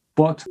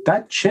 But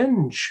that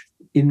change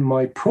in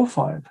my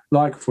profile,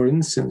 like, for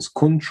instance,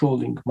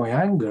 controlling my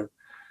anger,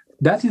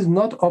 that is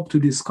not up to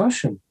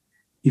discussion.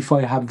 If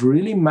I have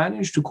really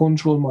managed to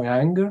control my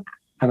anger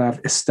and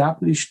I've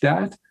established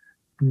that,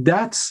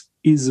 that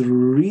is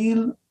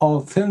real,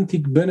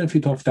 authentic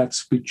benefit of that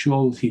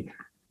spirituality.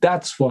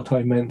 That's what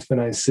I meant when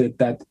I said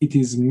that it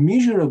is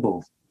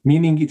measurable,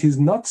 meaning it is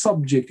not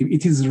subjective,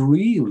 it is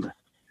real.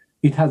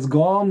 It has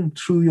gone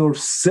through your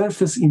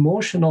surface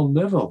emotional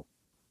level.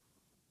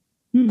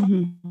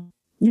 Mm-hmm.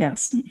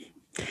 Yes.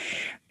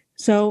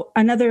 So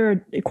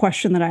another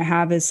question that I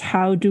have is,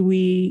 how do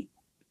we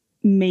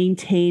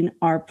maintain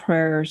our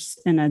prayers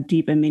in a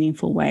deep and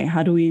meaningful way?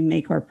 How do we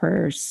make our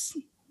prayers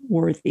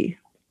worthy?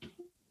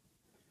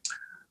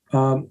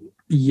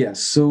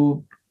 Yes.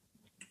 So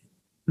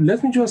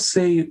let me just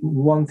say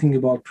one thing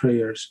about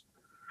prayers.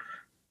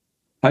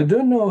 I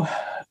don't know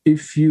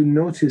if you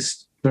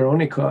noticed,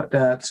 Veronica,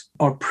 that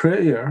our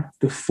prayer,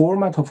 the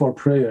format of our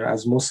prayer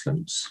as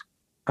Muslims,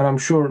 and I'm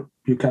sure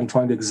you can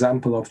find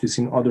example of this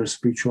in other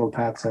spiritual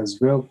paths as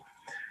well,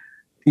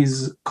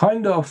 is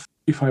kind of,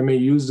 if I may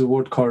use the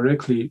word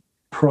correctly,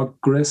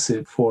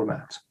 progressive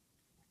format.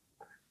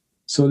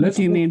 So what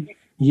do you mean?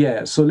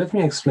 Yeah, so let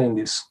me explain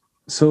this.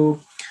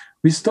 So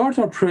we start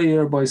our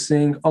prayer by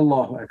saying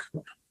Allahu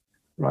Akbar,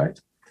 right?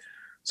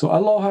 So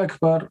Allahu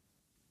Akbar,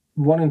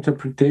 one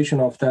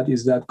interpretation of that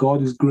is that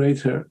God is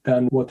greater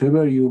than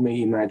whatever you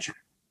may imagine.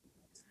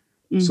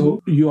 Mm-hmm.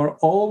 So you are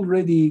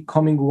already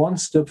coming one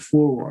step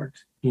forward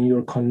in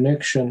your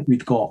connection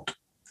with God,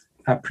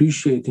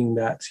 appreciating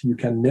that you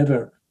can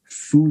never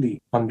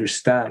fully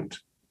understand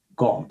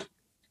God.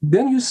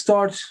 Then you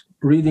start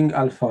reading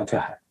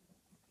Al-Fatiha.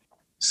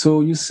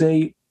 So you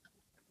say,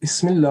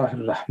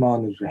 Bismillahir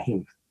Rahmanir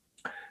Rahim.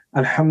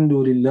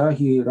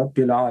 Alhamdulillahi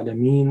Rabbil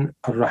Alameen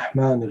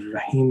Ar-Rahmanir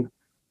Rahim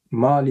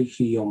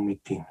Maliki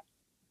Yawmiddin.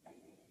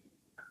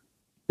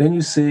 Then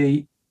you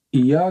say,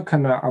 Iyaka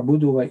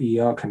na'budu wa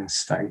iyaka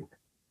nasta'in.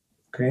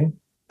 Okay?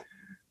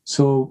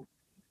 So,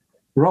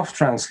 rough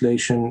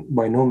translation,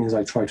 by no means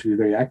I try to be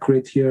very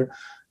accurate here.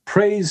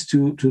 Praise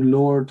to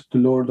Lord, the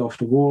Lord of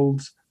the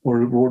worlds,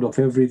 or Lord of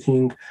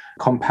everything,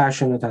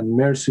 compassionate and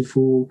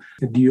merciful,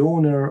 the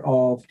owner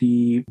of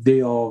the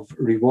day of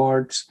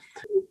rewards.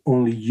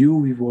 Only you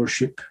we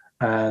worship,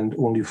 and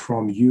only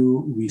from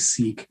you we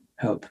seek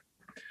help.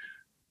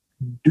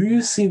 Do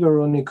you see,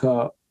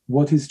 Veronica,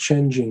 what is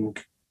changing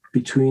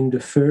between the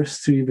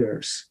first three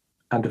verses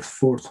and the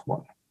fourth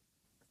one,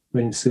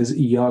 when it says,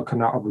 Iyaka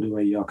na'budu wa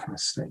iyaka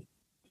nasta'in?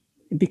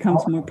 It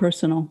becomes more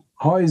personal.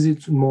 How is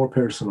it more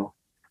personal?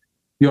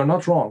 You're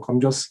not wrong.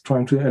 I'm just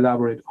trying to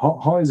elaborate.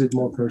 How is it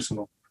more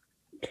personal?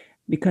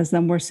 Because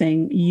then we're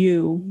saying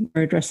you,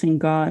 we're addressing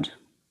God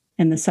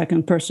in the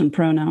second person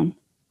pronoun.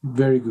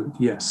 Very good,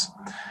 yes.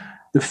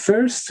 The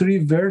first three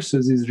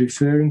verses is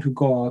referring to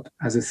God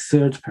as a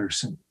third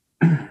person.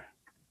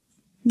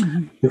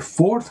 Mm-hmm. The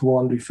fourth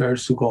one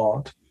refers to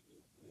God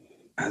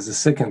as a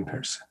second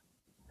person.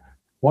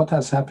 What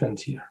has happened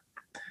here?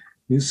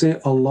 You say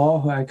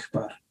Allahu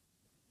Akbar.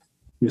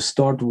 You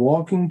start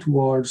walking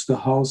towards the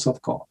house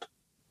of God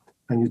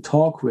and you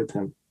talk with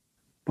him,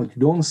 but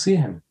you don't see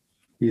him.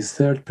 He's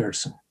third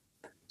person.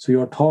 So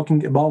you're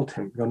talking about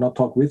him. You're not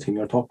talking with him.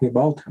 You're talking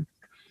about him.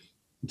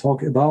 You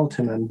talk about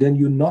him, and then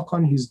you knock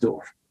on his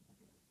door.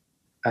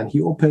 And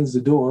he opens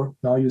the door.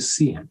 Now you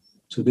see him.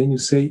 So then you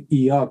say,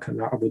 Iyaka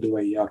na'budu wa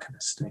iyaka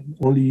nasta'in.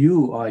 Only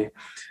you I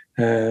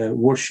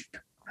worship,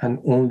 and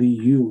only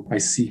you I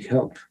seek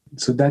help.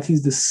 So that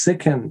is the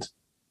second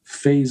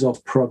phase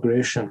of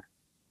progression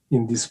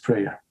in this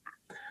prayer.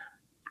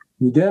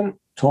 You then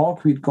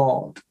talk with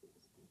God,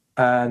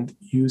 and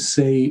you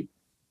say,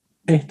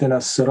 Ihdina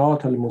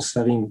as-sirat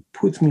al-mustaqim,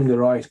 put me in the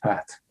right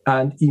path.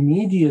 And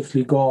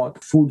immediately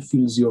God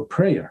fulfills your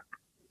prayer,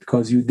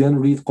 because you then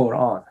read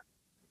Quran.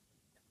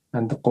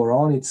 And the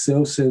Quran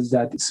itself says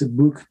that it's a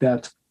book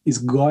that is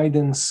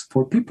guidance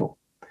for people.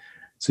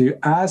 So you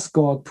ask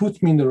God,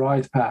 put me in the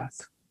right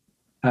path.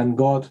 And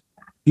God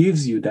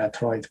gives you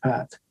that right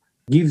path,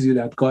 gives you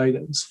that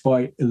guidance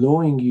by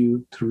allowing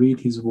you to read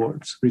his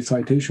words,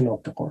 recitation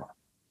of the Quran.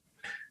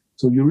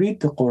 So you read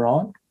the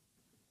Quran,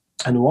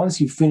 and once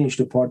you finish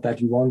the part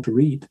that you want to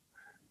read,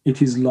 it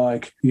is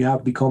like you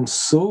have become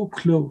so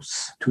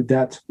close to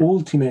that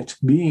ultimate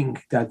being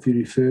that we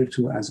refer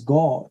to as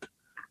God,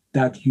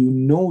 that you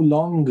no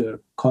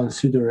longer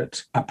consider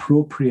it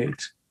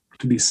appropriate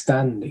to be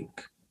standing.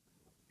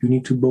 You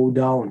need to bow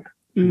down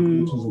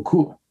and go to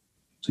ruku.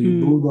 So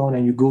you bow down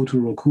and you go to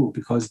ruku,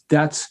 because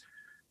that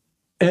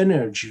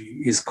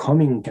energy is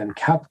coming and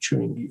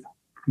capturing you.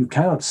 You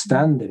cannot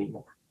stand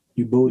anymore.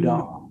 You bow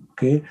down,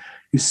 okay?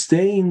 You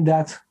stay in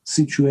that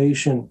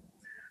situation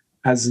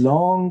as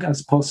long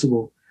as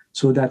possible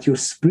so that your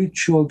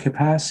spiritual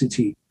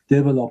capacity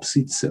develops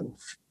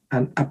itself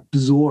and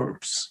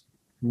absorbs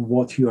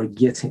what you are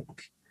getting.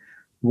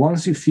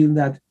 Once you feel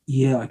that,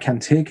 yeah, I can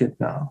take it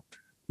now,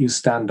 you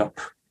stand up.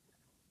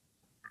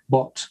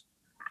 But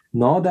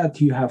now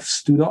that you have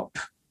stood up,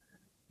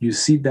 you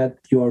see that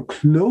you are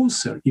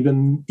closer,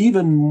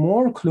 even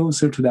more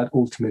closer to that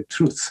ultimate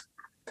truth.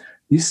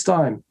 This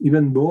time,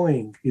 even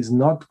bowing is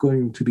not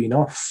going to be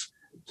enough.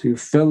 So you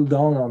fell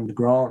down on the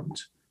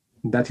ground.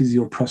 That is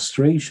your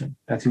prostration.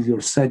 That is your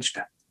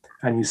sajda.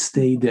 And you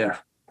stay there.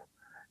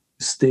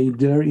 You stay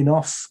there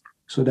enough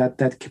so that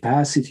that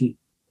capacity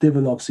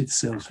develops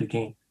itself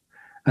again.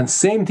 And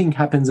same thing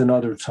happens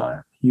another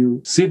time.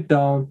 You sit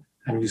down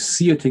and you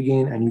see it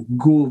again, and you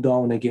go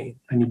down again,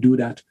 and you do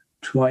that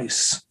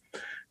twice.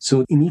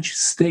 So in each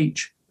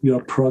stage, you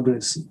are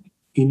progressing.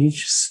 In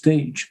each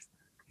stage,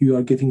 you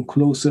are getting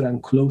closer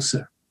and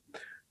closer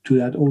to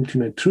that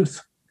ultimate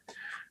truth.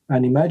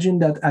 And imagine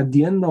that at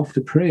the end of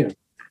the prayer,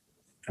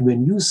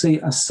 when you say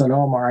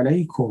Assalamu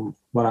alaikum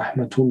wa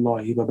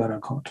rahmatullahi wa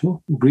barakatuh,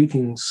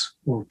 greetings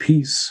or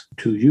peace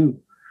to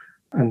you,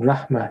 and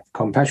rahmah,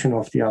 compassion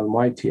of the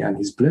Almighty and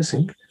his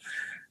blessing,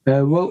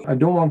 well, I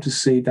don't want to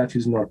say that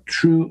is not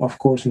true. Of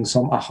course, in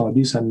some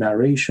ahadith and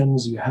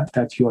narrations, you have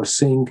that you are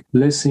saying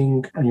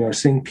blessing and you are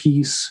saying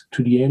peace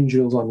to the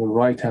angels on your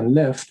right and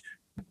left.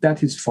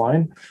 That is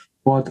fine.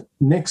 But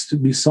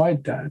next,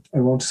 beside that, I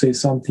want to say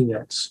something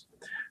else.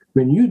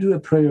 When you do a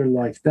prayer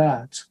like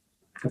that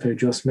I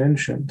just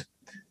mentioned,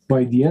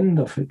 by the end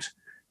of it,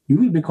 you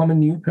will become a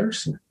new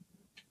person.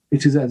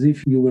 It is as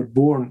if you were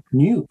born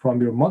new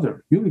from your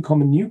mother. You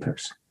become a new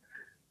person.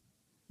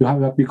 You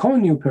have become a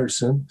new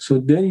person, so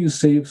then you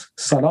say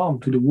salam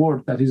to the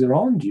world that is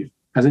around you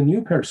as a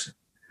new person.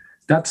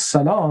 That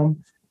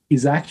salam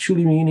is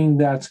actually meaning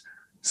that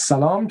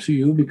salam to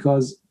you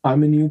because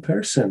I'm a new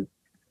person.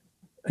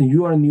 And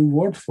you are a new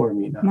word for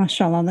me now.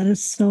 MashaAllah, that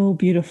is so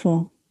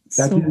beautiful.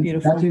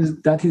 Beautiful.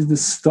 That is the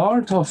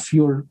start of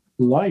your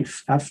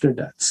life after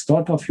that,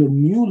 start of your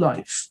new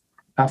life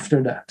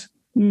after that.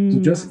 So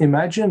just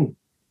imagine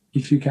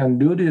if you can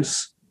do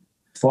this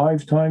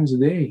 5 times a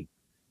day.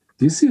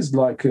 This is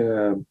like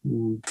a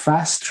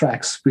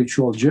fast-track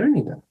spiritual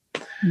journey then.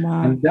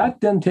 Wow. And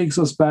that then takes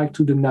us back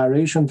to the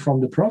narration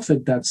from the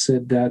Prophet that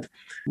said that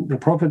the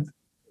Prophet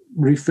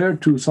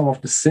referred to some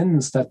of the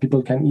sins that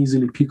people can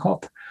easily pick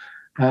up.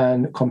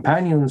 And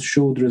companions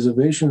showed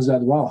reservations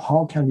that, wow,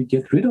 how can we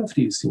get rid of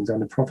these things?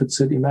 And the Prophet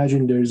said,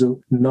 imagine there's a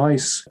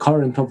nice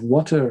current of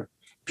water,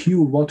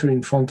 pure water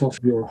in front of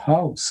your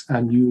house,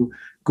 and you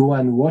go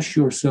and wash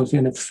yourself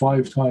in it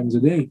 5 times a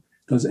day.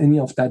 Does any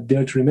of that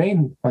dirt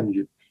remain on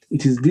you?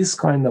 It is this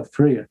kind of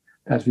prayer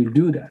that will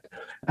do that.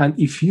 And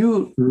if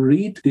you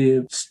read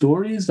the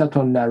stories that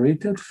are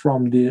narrated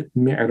from the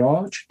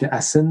Mi'raj, the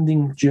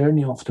ascending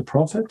journey of the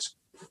Prophet,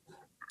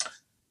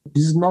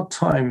 this is not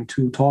time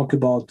to talk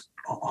about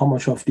how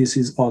much of this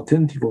is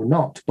authentic or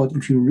not. But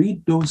if you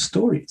read those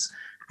stories,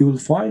 you will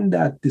find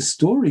that the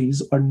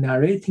stories are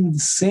narrating the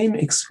same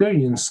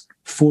experience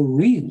for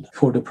real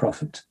for the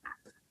Prophet.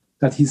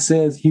 That he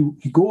says he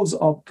goes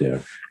up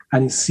there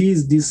and he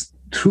sees this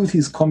truth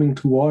is coming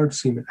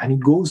towards him, and he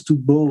goes to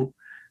bow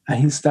and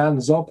he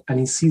stands up and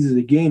he sees it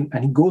again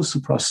and he goes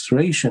to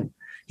prostration.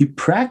 He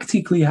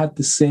practically had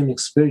the same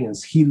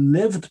experience. He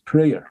lived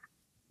prayer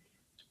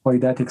by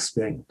that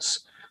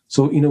experience.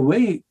 So in a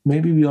way,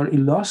 maybe we are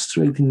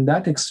illustrating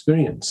that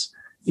experience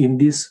in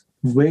this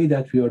way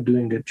that we are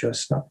doing it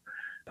just now.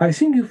 I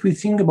think if we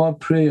think about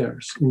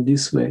prayers in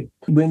this way,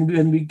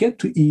 when we get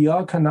to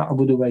Iyaka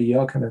na'budu wa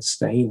Iyaka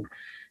nasta'in,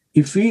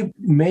 if we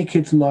make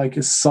it like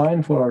a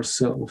sign for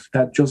ourselves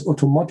that just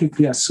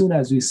automatically, as soon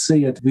as we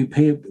say it, we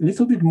pay a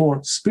little bit more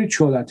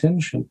spiritual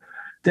attention,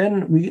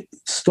 then we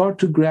start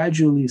to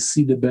gradually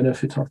see the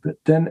benefit of it.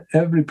 Then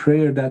every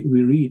prayer that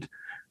we read,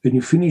 when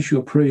you finish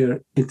your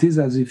prayer, it is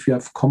as if you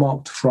have come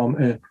out from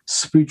a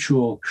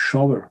spiritual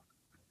shower,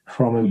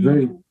 from a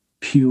very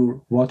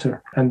pure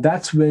water. And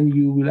that's when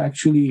you will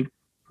actually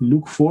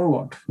look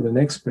forward for the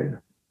next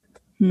prayer.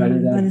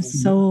 That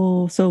is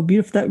so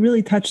beautiful. That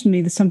really touched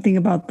me. There's something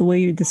about the way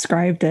you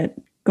described it,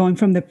 going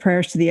from the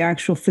prayers to the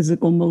actual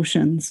physical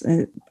motions.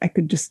 I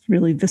could just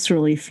really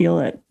viscerally feel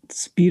it.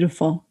 It's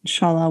beautiful.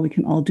 Inshallah, we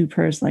can all do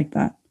prayers like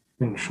that.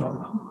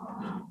 Inshallah.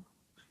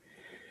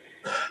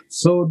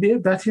 So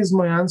that is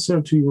my answer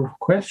to your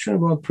question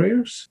about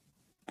prayers.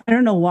 I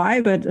don't know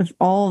why, but of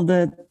all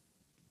the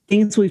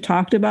things we've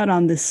talked about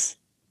on this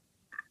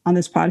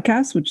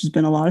podcast, which has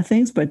been a lot of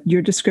things, but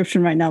your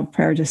description right now of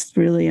prayer just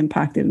really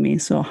impacted me.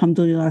 So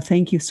alhamdulillah,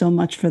 thank you so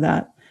much for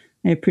that.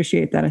 I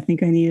appreciate that. I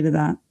think I needed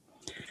that.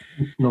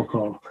 No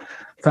problem.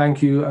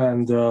 Thank you.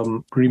 And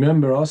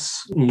remember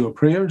us in your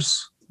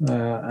prayers.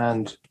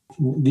 And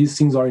these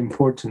things are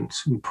important.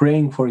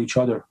 Praying for each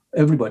other,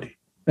 everybody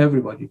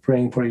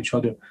praying for each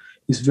other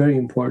is very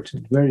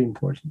important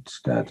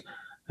that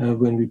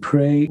when we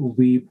pray,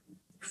 we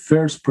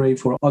first pray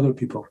for other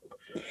people.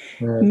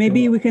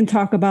 Maybe we can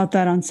talk about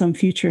that on some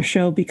future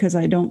show, because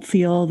I don't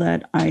feel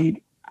that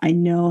I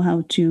know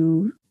how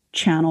to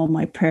channel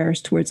my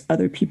prayers towards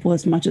other people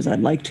as much as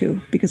I'd like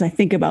to, because I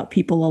think about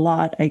people a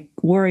lot. I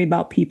worry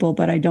about people,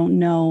 but I don't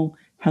know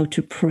how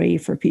to pray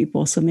for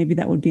people. So maybe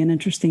that would be an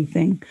interesting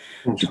thing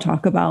to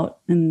talk about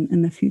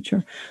in the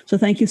future. So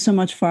thank you so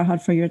much,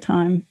 Farhad, for your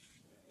time.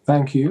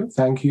 Thank you.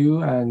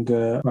 And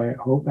I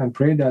hope and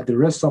pray that the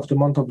rest of the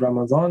month of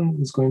Ramadan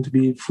is going to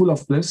be full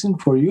of blessing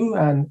for you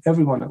and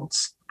everyone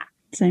else.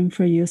 Same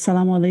for you.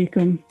 Assalamu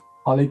alaikum.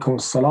 Alaikum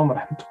assalam wa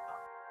rahmatullah.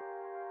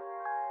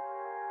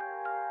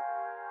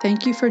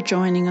 Thank you for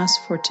joining us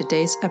for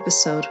today's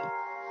episode.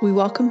 We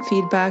welcome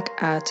feedback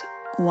at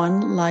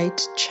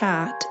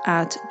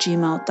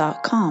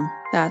onelightchat@gmail.com.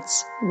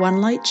 That's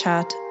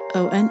onelightchat,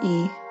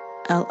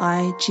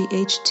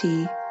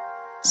 ONELIGHTCHAT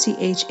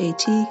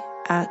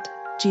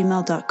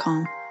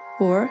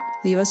or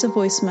leave us a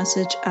voice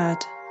message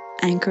at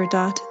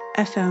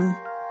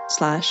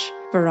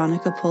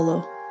anchor.fm/Veronica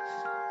Polo.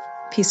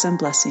 Peace and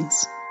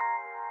blessings.